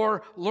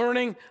for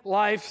learning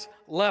life's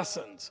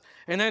lessons.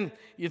 And then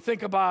you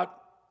think about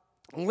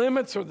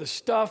limits are the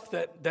stuff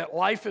that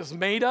life is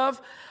made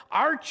of.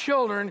 Our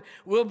children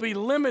will be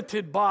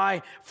limited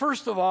by,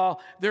 first of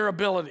all, their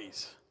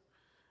abilities.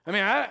 I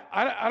mean,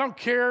 I don't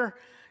care,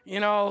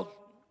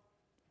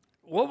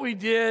 what we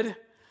did.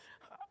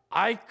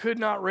 I could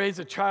not raise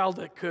a child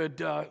that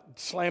could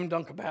slam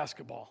dunk a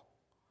basketball.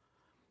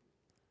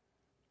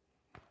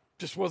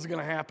 Just wasn't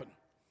going to happen.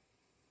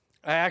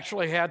 I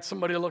actually had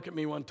somebody look at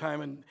me one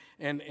time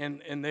and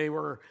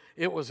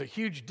it was a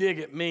huge dig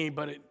at me,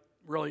 but it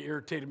really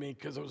irritated me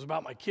because it was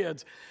about my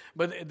kids.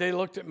 But they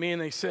looked at me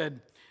and they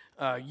said,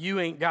 you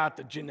ain't got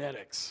the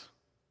genetics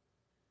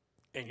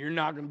and you're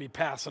not going to be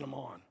passing them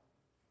on.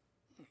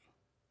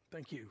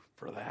 Thank you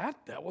for that.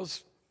 That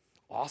was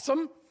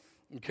awesome.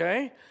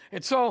 Okay?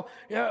 And so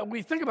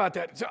we think about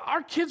that. So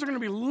our kids are going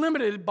to be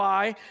limited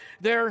by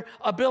their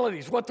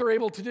abilities, what they're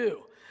able to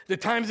do. The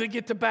times they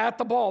get to bat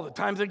the ball, the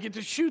times they get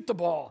to shoot the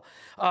ball.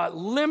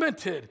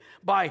 Limited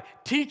by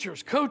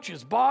teachers,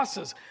 coaches,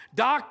 bosses,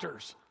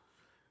 doctors,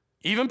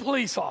 even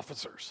police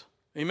officers.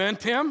 Amen,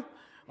 Tim?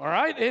 All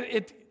right?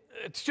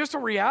 It's just a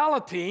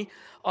reality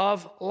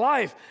of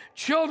life.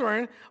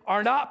 Children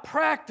are not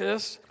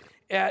practiced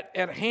at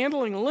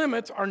handling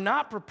limits, are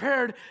not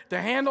prepared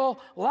to handle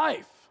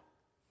life.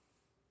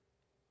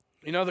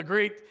 The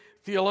great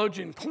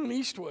theologian Clint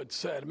Eastwood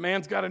said,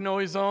 man's got to know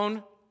his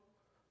own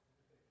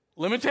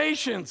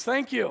limitations.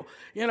 Thank you.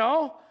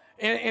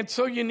 And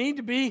so you need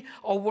to be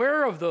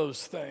aware of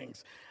those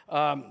things.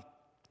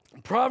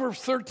 Proverbs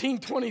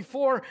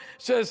 13:24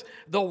 says,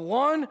 the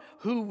one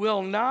who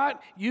will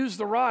not use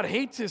the rod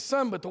hates his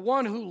son, but the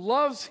one who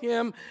loves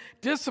him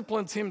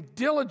disciplines him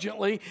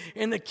diligently.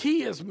 And the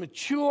key is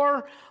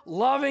mature,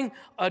 loving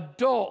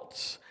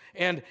adults.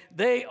 And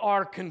they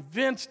are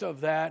convinced of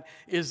that,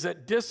 is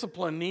that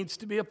discipline needs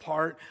to be a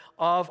part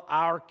of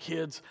our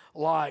kids'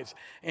 lives.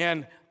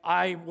 And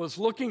I was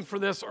looking for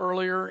this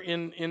earlier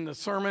in the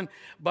sermon,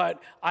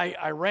 but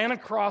I ran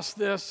across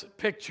this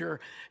picture,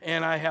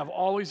 and I have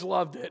always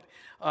loved it.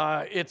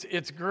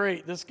 It's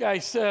great. This guy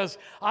says,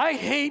 I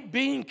hate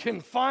being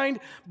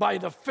confined by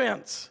the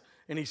fence.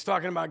 And he's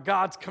talking about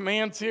God's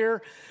commands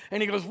here.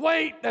 And he goes,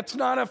 wait, that's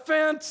not a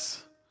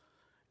fence.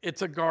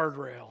 It's a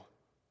guardrail.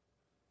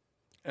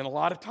 And a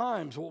lot of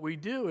times what we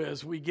do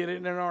is we get it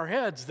in our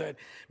heads that,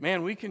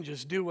 man, we can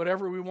just do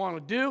whatever we want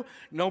to do.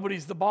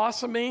 Nobody's the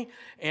boss of me.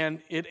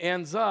 And it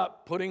ends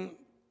up putting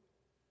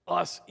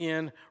us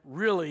in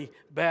really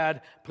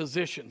bad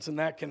positions. And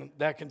that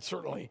can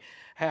certainly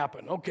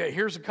happen. Okay,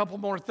 here's a couple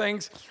more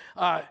things.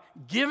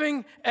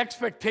 Giving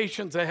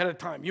expectations ahead of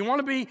time. You want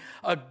to be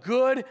a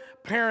good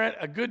parent,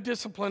 a good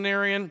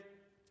disciplinarian.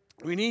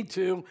 We need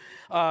to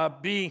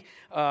be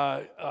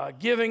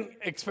giving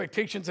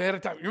expectations ahead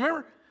of time.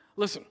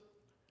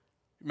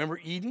 Remember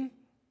Eden?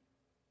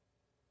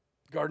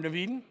 Garden of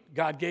Eden?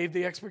 God gave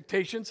the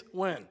expectations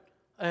when?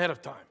 Ahead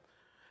of time.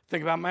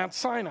 Think about Mount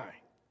Sinai.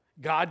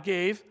 God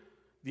gave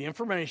the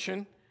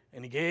information,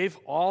 and he gave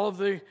all of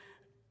the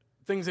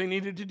things they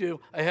needed to do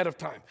ahead of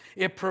time.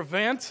 It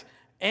prevents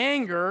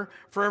anger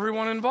for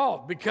everyone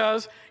involved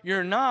because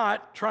you're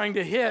not trying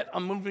to hit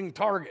a moving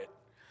target.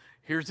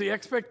 Here's the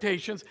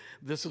expectations.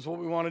 This is what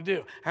we want to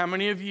do. How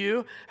many of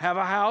you have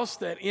a house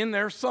that in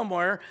there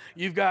somewhere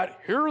you've got,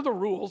 here are the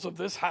rules of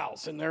this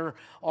house, and they're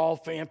all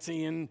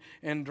fancy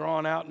and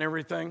drawn out and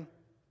everything?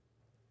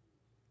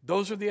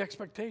 Those are the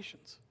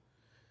expectations.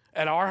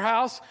 At our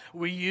house,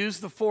 we use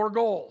the 4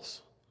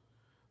 goals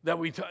that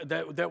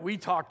we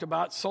talked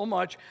about so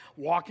much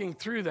walking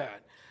through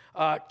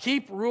that.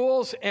 Keep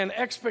rules and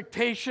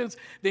expectations.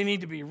 They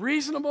need to be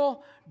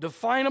reasonable,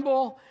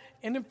 definable,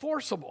 and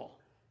enforceable.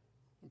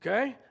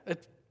 Okay?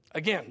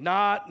 Again,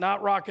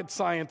 not rocket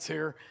science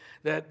here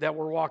that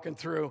we're walking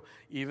through,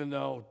 even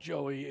though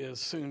Joey is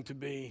soon to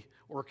be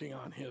working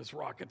on his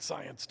rocket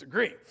science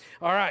degree.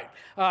 All right.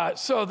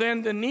 So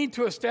then the need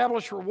to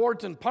establish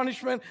rewards and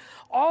punishment.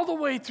 All the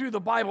way through the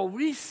Bible,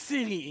 we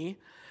see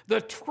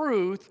the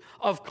truth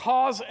of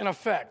cause and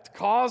effect.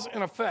 Cause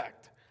and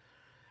effect.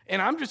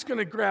 And I'm just going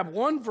to grab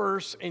one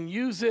verse and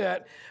use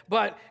it.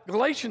 But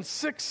Galatians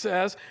 6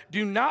 says,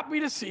 do not be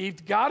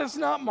deceived. God is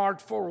not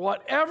marked, for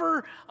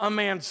whatever a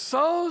man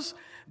sows,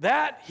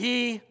 that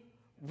he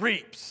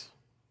reaps.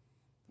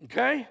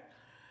 Okay?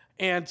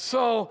 And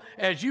so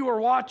as you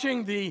were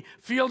watching the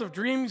Field of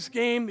Dreams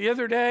game the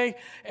other day,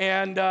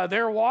 and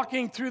they're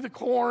walking through the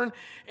corn,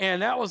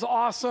 and that was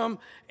awesome.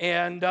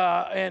 And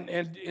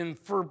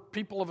for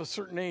people of a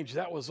certain age,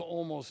 that was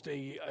almost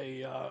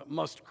a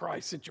must-cry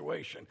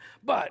situation.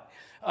 But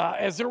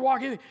as they're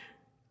walking,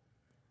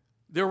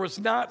 there was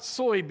not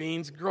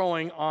soybeans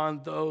growing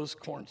on those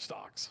corn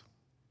stalks.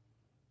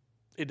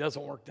 It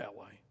doesn't work that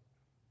way.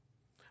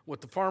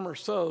 What the farmer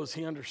sows,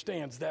 he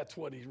understands that's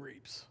what he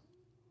reaps.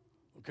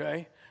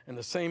 Okay? And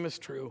the same is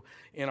true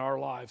in our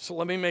lives. So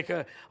let me make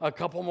a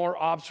couple more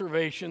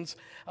observations.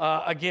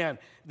 Again,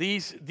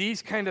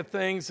 these kind of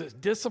things,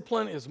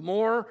 discipline is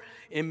more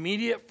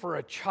immediate for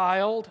a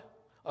child,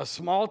 a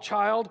small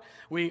child.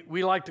 We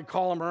like to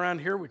call them around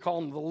here, we call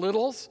them the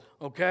littles,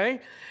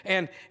 okay?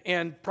 And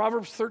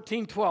Proverbs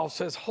 13:12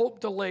 says,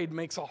 hope delayed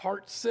makes a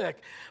heart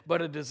sick, but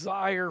a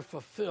desire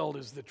fulfilled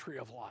is the tree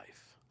of life.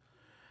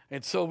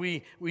 And so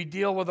we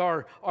deal with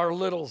our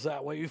littles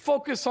that way. We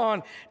focus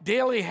on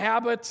daily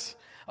habits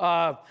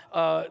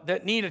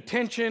that need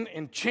attention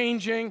and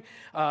changing.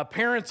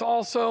 Parents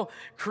also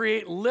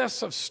create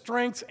lists of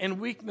strengths and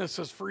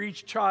weaknesses for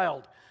each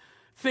child.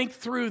 Think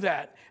through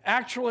that.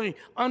 Actually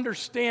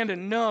understand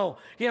and know,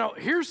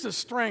 here's the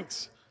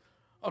strengths.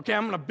 Okay,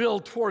 I'm going to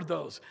build toward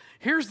those.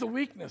 Here's the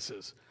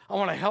weaknesses. I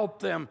want to help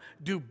them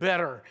do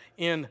better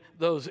in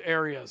those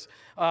areas.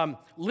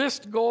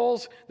 List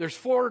goals. There's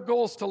 4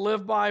 goals to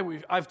live by.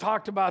 I've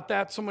talked about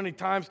that so many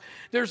times.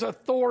 There's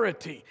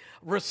authority,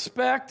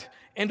 respect,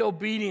 and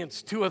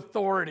obedience to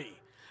authority.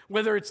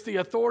 Whether it's the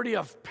authority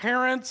of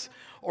parents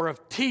or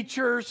of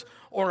teachers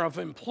or of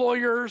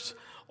employers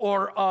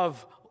or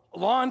of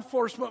law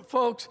enforcement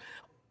folks,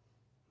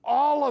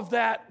 all of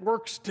that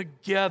works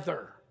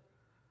together.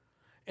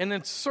 And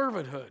then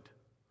servanthood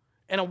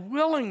and a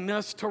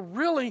willingness to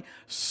really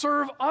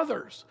serve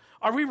others.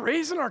 Are we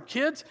raising our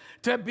kids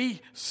to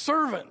be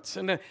servants?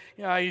 And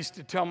I used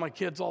to tell my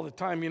kids all the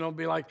time,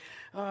 be like,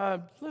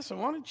 listen,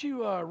 why don't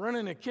you run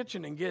in the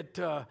kitchen and get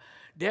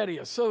Daddy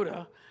a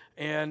soda?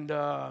 And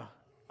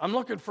I'm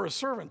looking for a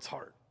servant's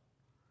heart.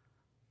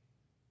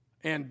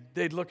 And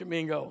they'd look at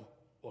me and go,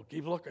 well,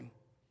 keep looking.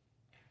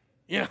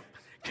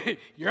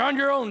 You're on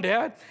your own,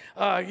 Dad.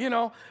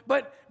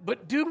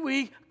 But do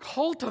we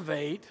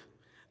cultivate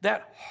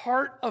that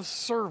heart of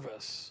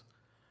service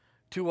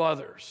to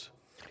others?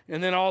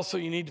 And then also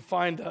you need to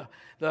find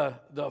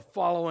the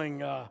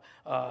following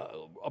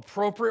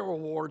appropriate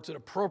rewards and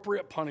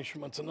appropriate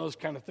punishments, and those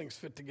kind of things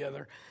fit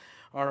together.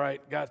 All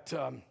right,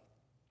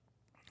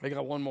 I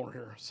got one more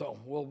here, so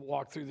we'll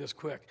walk through this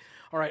quick.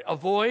 All right,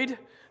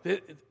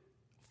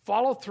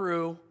 follow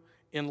through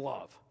in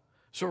love.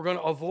 So we're going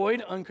to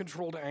avoid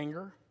uncontrolled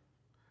anger.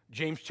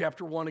 James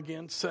chapter 1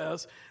 again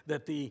says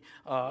that the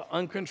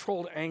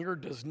uncontrolled anger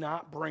does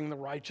not bring the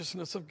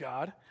righteousness of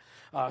God.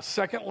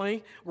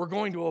 Secondly, we're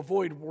going to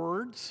avoid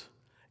words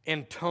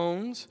and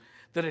tones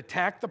that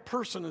attack the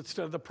person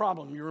instead of the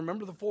problem. You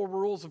remember the 4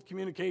 rules of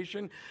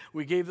communication?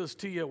 We gave this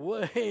to you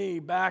way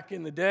back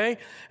in the day.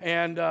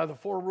 And the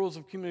 4 rules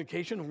of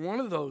communication, one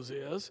of those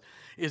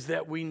is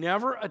that we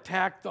never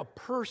attack the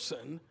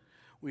person,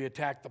 we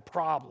attack the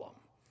problem.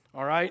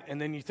 All right, and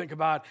then you think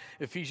about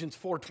Ephesians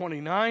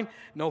 4:29,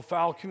 no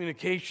foul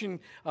communication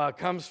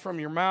comes from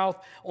your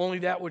mouth, only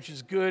that which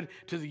is good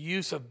to the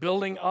use of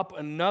building up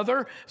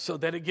another so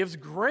that it gives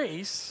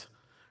grace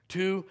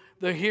to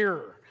the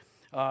hearer.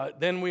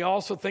 Then we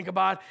also think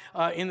about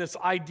in this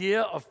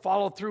idea of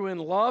follow through in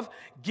love,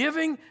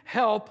 giving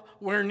help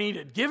where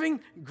needed,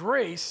 giving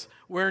grace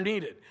where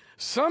needed.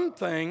 Some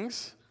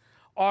things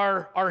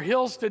are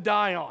hills to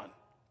die on,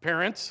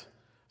 parents.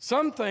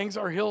 Some things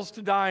are hills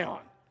to die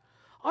on.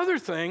 Other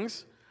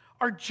things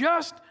are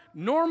just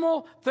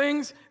normal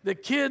things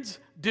that kids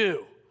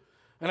do.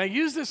 And I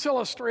use this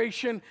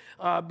illustration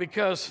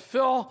because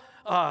Phil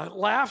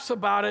laughs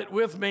about it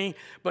with me,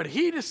 but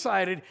he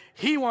decided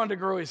he wanted to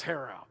grow his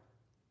hair out.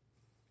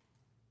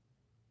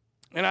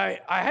 And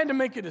I had to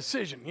make a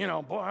decision.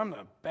 Boy, I'm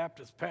a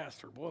Baptist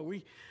pastor.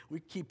 Boy, we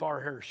keep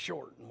our hair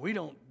short, and we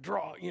don't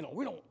draw,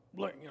 we don't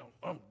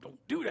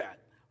do that,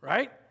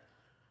 right?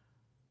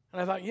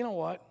 And I thought, you know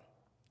what?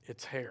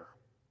 It's hair.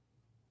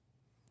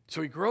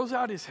 So he grows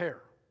out his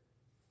hair,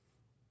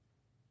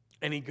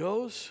 and he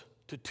goes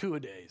to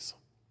 2-a-days.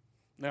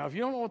 Now, if you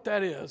don't know what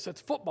that is,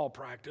 that's football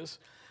practice,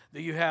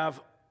 that you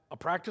have a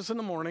practice in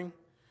the morning,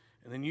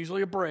 and then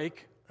usually a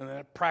break, and then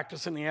a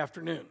practice in the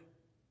afternoon,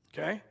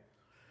 okay?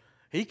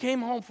 He came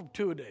home from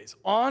 2-a-days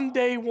on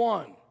day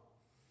 1,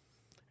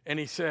 and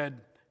he said,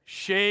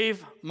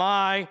 shave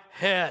my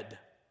head.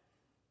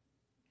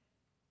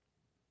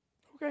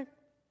 Okay.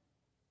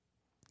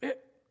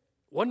 It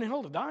wasn't a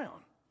hill to die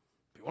on.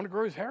 You want to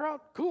grow his hair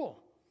out? Cool.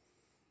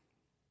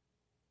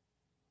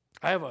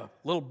 I have a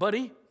little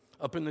buddy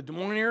up in the Des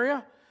Moines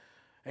area,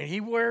 and he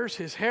wears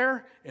his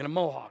hair in a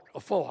mohawk, a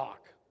faux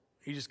hawk.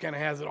 He just kind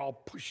of has it all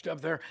pushed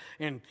up there,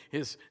 and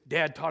his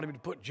dad taught him to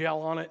put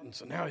gel on it, and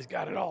so now he's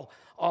got it all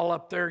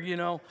up there,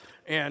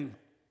 And,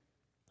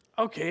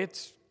 okay,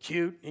 it's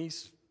cute.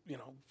 He's,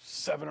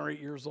 7 or 8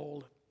 years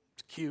old.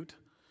 It's cute.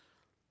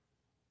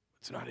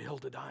 It's not a hill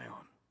to die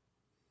on.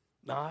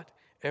 Not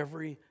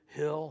every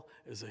hill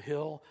is a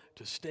hill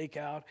to stake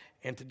out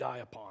and to die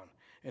upon.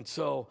 And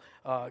so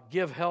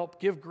give help,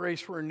 give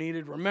grace where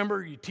needed.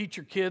 Remember, you teach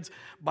your kids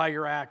by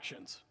your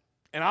actions.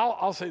 And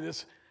I'll say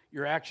this,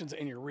 your actions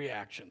and your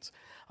reactions.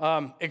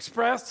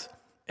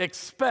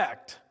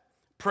 Expect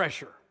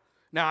pressure.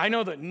 Now, I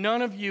know that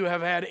none of you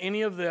have had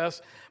any of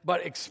this,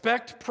 but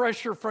expect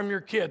pressure from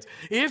your kids.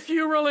 If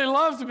you really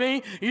loved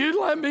me, you'd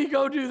let me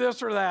go do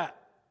this or that.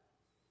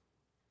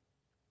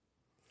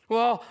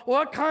 Well,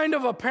 what kind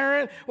of a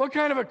parent, what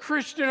kind of a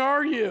Christian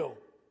are you?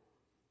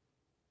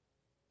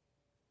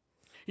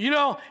 You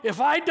know,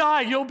 if I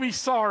die, you'll be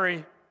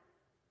sorry.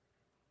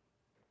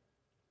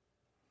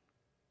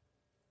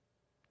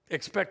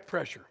 Expect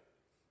pressure.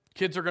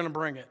 Kids are going to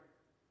bring it.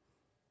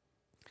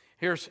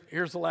 Here's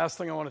the last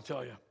thing I want to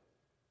tell you.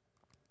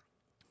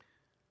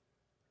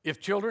 If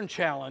children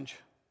challenge,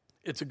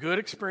 it's a good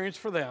experience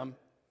for them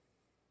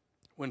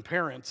when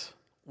parents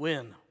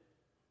win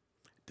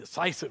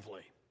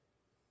decisively.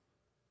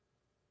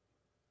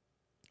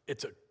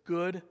 It's a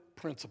good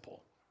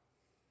principle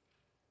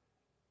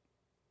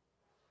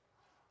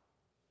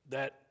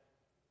that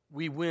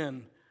we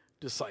win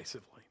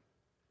decisively.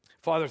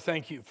 Father,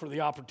 thank you for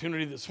the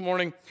opportunity this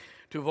morning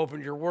to have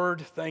opened your word.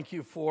 Thank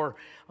you for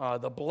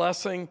the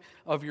blessing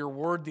of your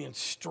word, the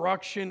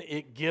instruction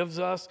it gives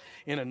us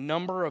in a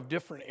number of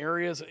different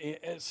areas,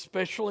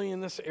 especially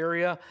in this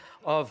area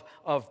of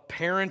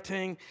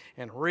parenting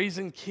and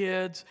raising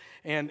kids.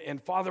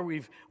 And Father,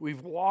 we've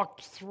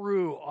walked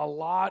through a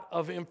lot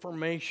of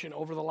information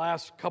over the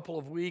last couple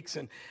of weeks.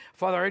 And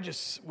Father, I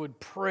just would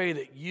pray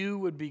that you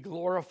would be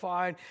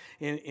glorified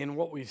in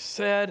what we've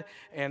said.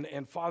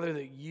 And Father,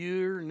 that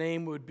your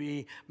name would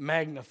be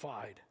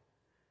magnified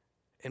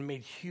and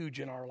made huge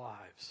in our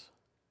lives.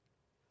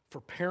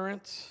 For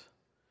parents,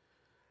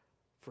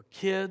 for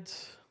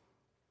kids,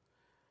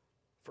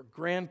 for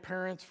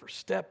grandparents, for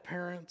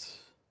step-parents,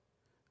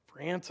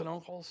 for aunts and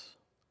uncles.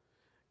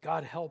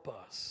 God, help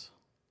us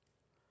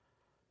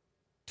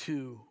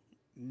to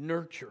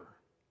nurture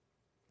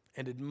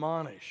and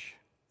admonish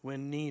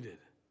when needed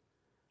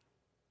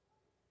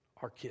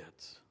our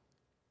kids.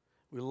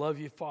 We love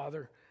you,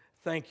 Father.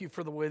 Thank you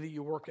for the way that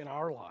you work in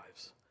our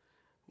lives.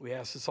 We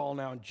ask this all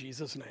now in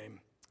Jesus' name.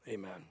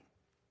 Amen.